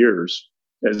 3 years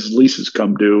as leases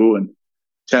come due and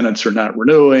tenants are not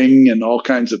renewing and all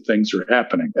kinds of things are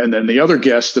happening. And then the other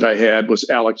guest that I had was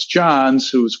Alex Johns,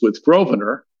 who's with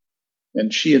Grosvenor,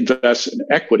 and she invests in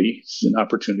equities and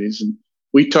opportunities. And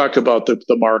we talked about the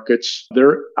markets.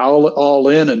 They're all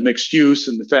in mixed use.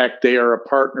 And in fact, they are a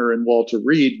partner in Walter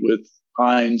Reed with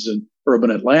Hines and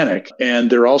Urban Atlantic. And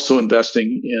they're also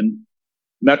investing in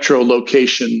metro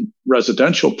location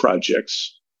residential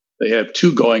projects. They have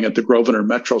 2 going at the Grosvenor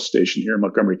Metro Station here in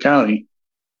Montgomery County.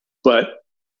 But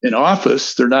in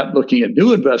office, they're not looking at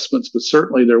new investments, but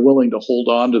certainly they're willing to hold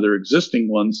on to their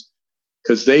existing ones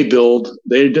because they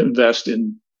invest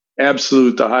in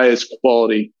the highest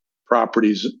quality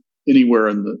properties anywhere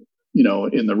in the,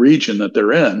 in the region that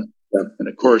they're in. Yeah. And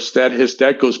of course,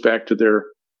 that goes back to their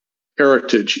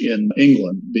heritage in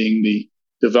England, being the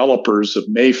developers of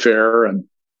Mayfair and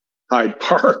Hyde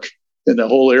Park and the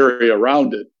whole area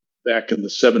around it back in the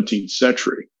 17th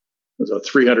century. It was a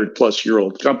 300 plus year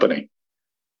old company.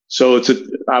 So it's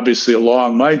obviously a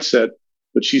long mindset,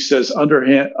 but she says,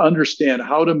 understand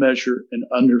how to measure and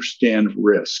understand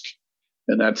risk.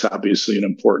 And that's obviously an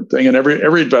important thing. And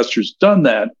every investor's done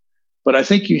that, but I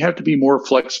think you have to be more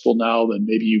flexible now than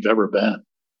maybe you've ever been.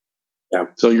 Yeah.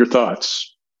 So your thoughts?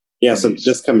 Yeah, so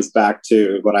this comes back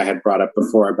to what I had brought up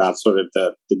before about sort of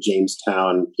the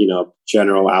Jamestown,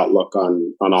 general outlook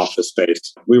on office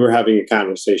space. We were having a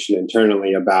conversation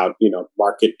internally about,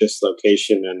 market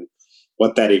dislocation and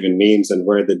what that even means and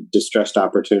where the distressed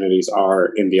opportunities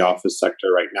are in the office sector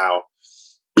right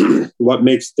now. What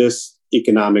makes this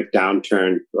economic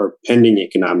downturn or pending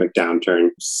economic downturn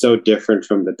so different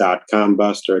from the dot-com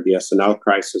bust or the S&L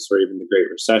crisis or even the Great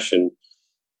Recession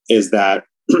is that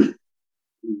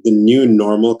the new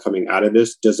normal coming out of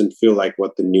this doesn't feel like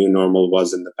what the new normal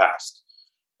was in the past.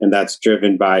 And that's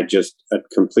driven by just a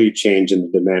complete change in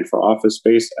the demand for office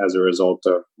space as a result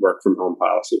of work from home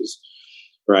policies,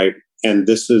 right? And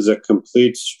this is a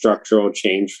complete structural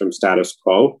change from status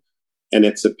quo. And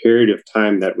it's a period of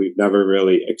time that we've never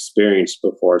really experienced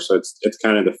before. So it's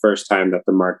kind of the first time that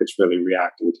the market's really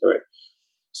reacting to it.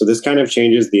 So this kind of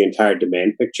changes the entire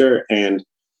demand picture. And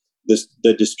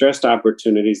the distressed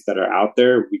opportunities that are out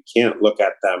there, we can't look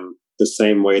at them the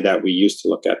same way that we used to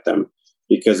look at them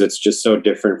because it's just so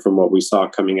different from what we saw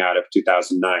coming out of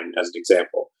 2009 as an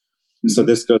example. Mm-hmm. So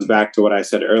this goes back to what I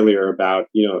said earlier about,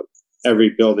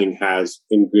 every building has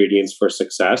ingredients for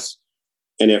success.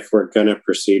 And if we're going to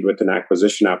proceed with an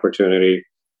acquisition opportunity,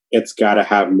 it's got to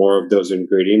have more of those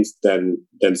ingredients than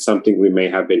something we may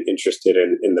have been interested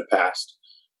in the past,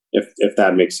 if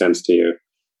that makes sense to you.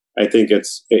 I think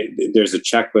there's a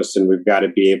checklist, and we've got to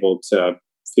be able to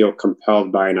feel compelled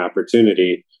by an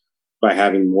opportunity by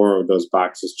having more of those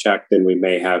boxes checked than we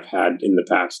may have had in the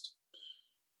past.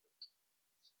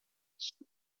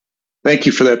 Thank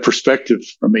you for that perspective,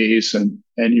 Rameez, and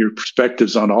your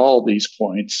perspectives on all these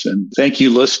points. And thank you,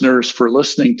 listeners, for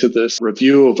listening to this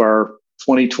review of our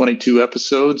 2022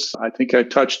 episodes. I think I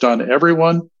touched on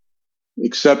everyone,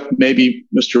 except maybe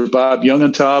Mr. Bob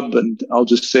Youngentab. And I'll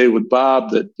just say with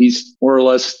Bob that he's more or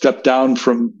less stepped down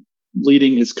from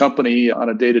leading his company on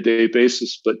a day-to-day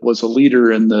basis, but was a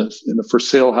leader in the for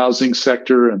sale housing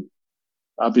sector, and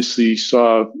obviously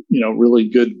saw, really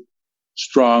good,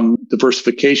 strong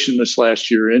diversification this last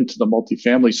year into the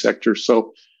multifamily sector.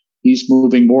 So he's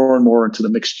moving more and more into the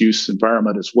mixed use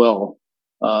environment as well,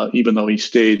 even though he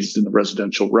stays in the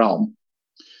residential realm.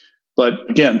 But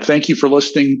again, thank you for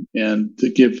listening and to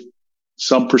give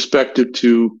some perspective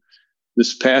to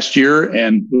this past year.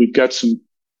 And we've got some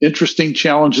interesting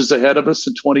challenges ahead of us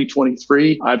in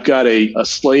 2023. I've got a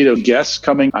slate of guests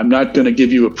coming. I'm not going to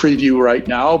give you a preview right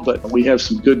now, but we have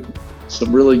some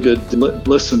really good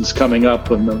listens coming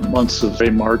up in the months of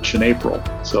March and April.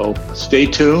 So stay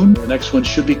tuned. The next one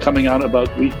should be coming out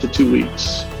about week to 2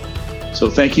 weeks. So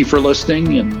thank you for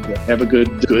listening and have a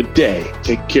good day.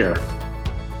 Take care.